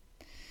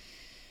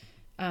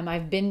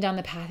 I've been down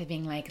the path of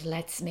being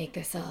let's make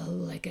this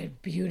a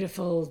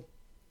beautiful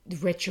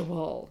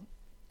ritual.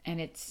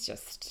 And it's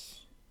just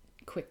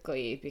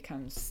quickly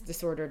becomes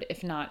disordered,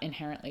 if not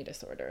inherently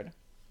disordered.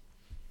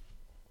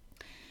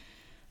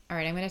 All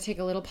right, I'm going to take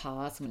a little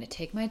pause. I'm going to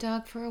take my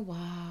dog for a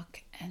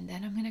walk, and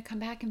then I'm going to come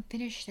back and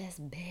finish this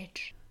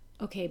bitch.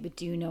 Okay, but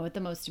do you know what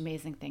the most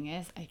amazing thing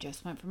is? I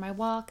just went for my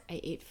walk.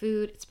 I ate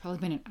food. It's probably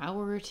been an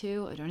hour or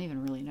two. I don't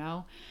even really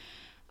know.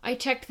 I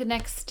checked the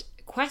next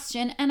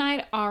question, and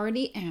I'd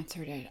already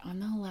answered it on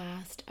the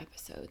last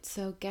episode.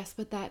 So guess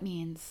what that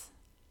means?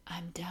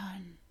 I'm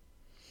done.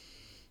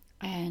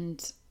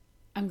 And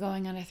I'm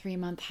going on a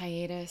 3-month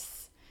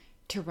hiatus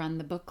to run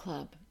the book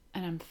club,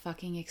 and I'm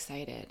fucking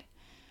excited.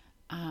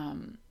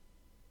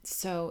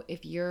 So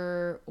if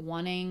you're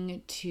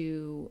wanting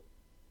to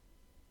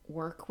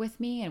work with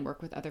me and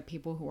work with other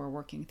people who are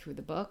working through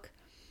the book,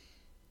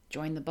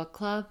 join the book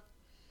club.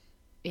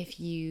 If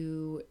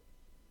you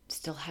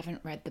still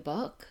haven't read the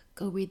book,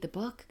 go read the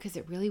book, because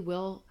it really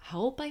will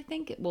help. I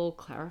think it will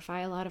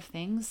clarify a lot of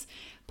things,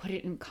 put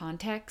it in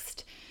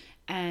context,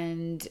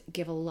 and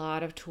give a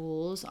lot of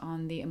tools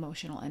on the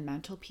emotional and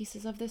mental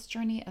pieces of this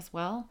journey as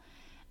well.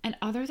 And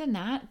other than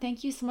that,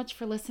 thank you so much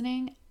for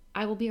listening.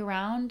 I will be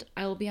around.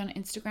 I will be on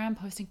Instagram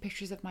posting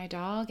pictures of my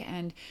dog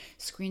and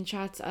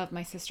screenshots of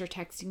my sister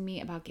texting me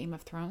about Game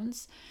of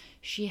Thrones.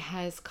 She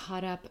has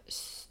caught up.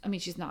 I mean,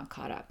 she's not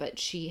caught up, but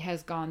she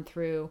has gone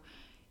through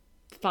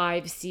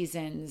 5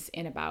 seasons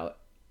in about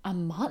a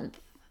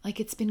month.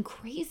 It's been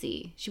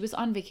crazy. She was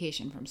on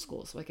vacation from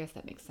school, so I guess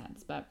that makes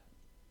sense. But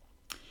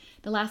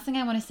the last thing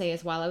I want to say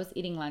is, while I was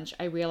eating lunch,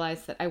 I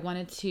realized that I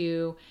wanted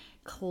to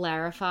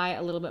clarify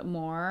a little bit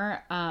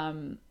more.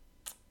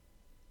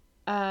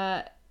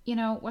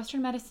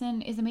 Western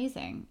medicine is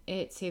amazing.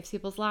 It saves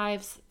people's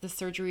lives. The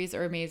surgeries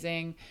are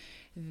amazing.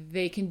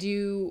 They can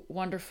do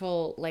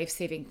wonderful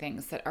life-saving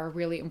things that are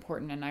really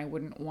important, and I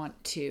wouldn't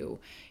want to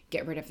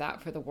get rid of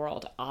that for the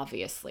world,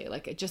 obviously.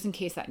 Just in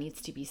case that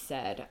needs to be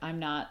said, I'm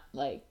not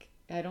I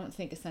don't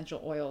think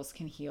essential oils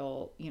can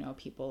heal,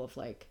 people of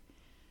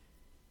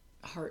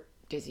heart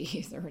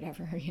disease or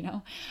whatever,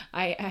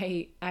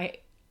 I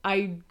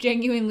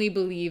genuinely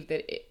believe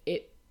that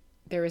it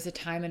there is a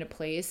time and a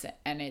place,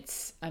 and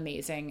it's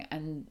amazing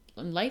and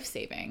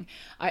life-saving.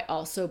 I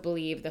also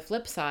believe the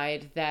flip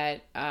side,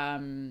 that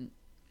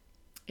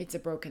it's a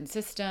broken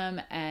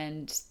system,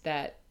 and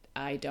that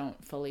I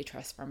don't fully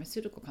trust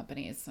pharmaceutical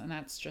companies, and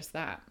that's just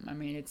that. I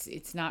mean,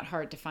 it's not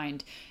hard to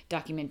find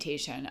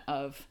documentation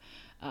of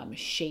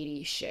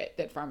shady shit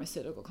that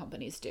pharmaceutical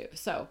companies do.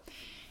 So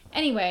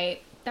anyway,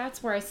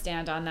 that's where I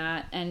stand on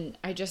that, and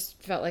I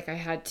just felt like I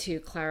had to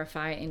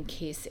clarify in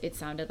case it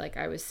sounded like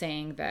I was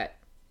saying that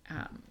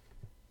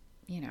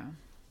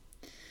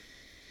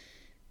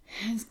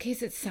in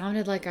case it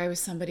sounded like I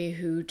was somebody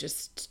who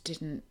just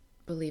didn't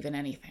believe in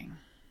anything.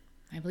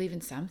 I believe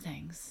in some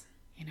things,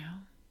 and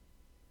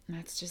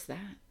that's just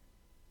that.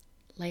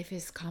 Life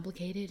is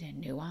complicated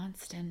and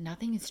nuanced, and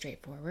nothing is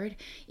straightforward,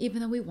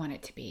 even though we want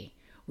it to be.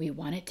 We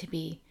want it to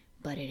be,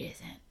 but it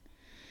isn't.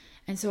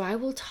 And so I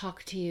will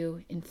talk to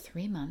you in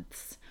 3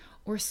 months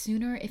or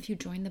sooner if you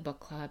join the book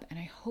club, and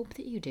I hope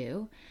that you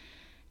do.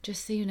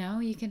 Just so you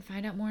know, you can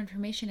find out more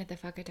information at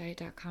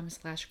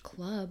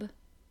thefuckadiet.com/club,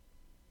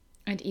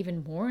 and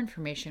even more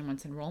information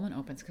once enrollment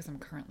opens, because I'm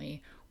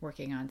currently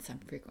working on some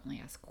frequently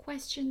asked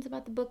questions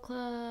about the book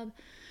club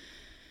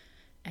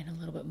and a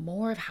little bit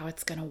more of how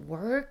it's going to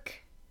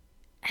work.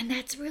 And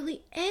that's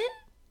really it.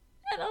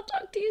 And I'll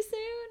talk to you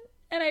soon.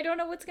 And I don't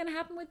know what's going to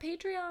happen with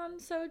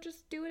Patreon, so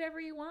just do whatever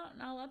you want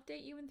and I'll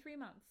update you in 3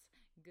 months.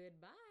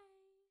 Goodbye.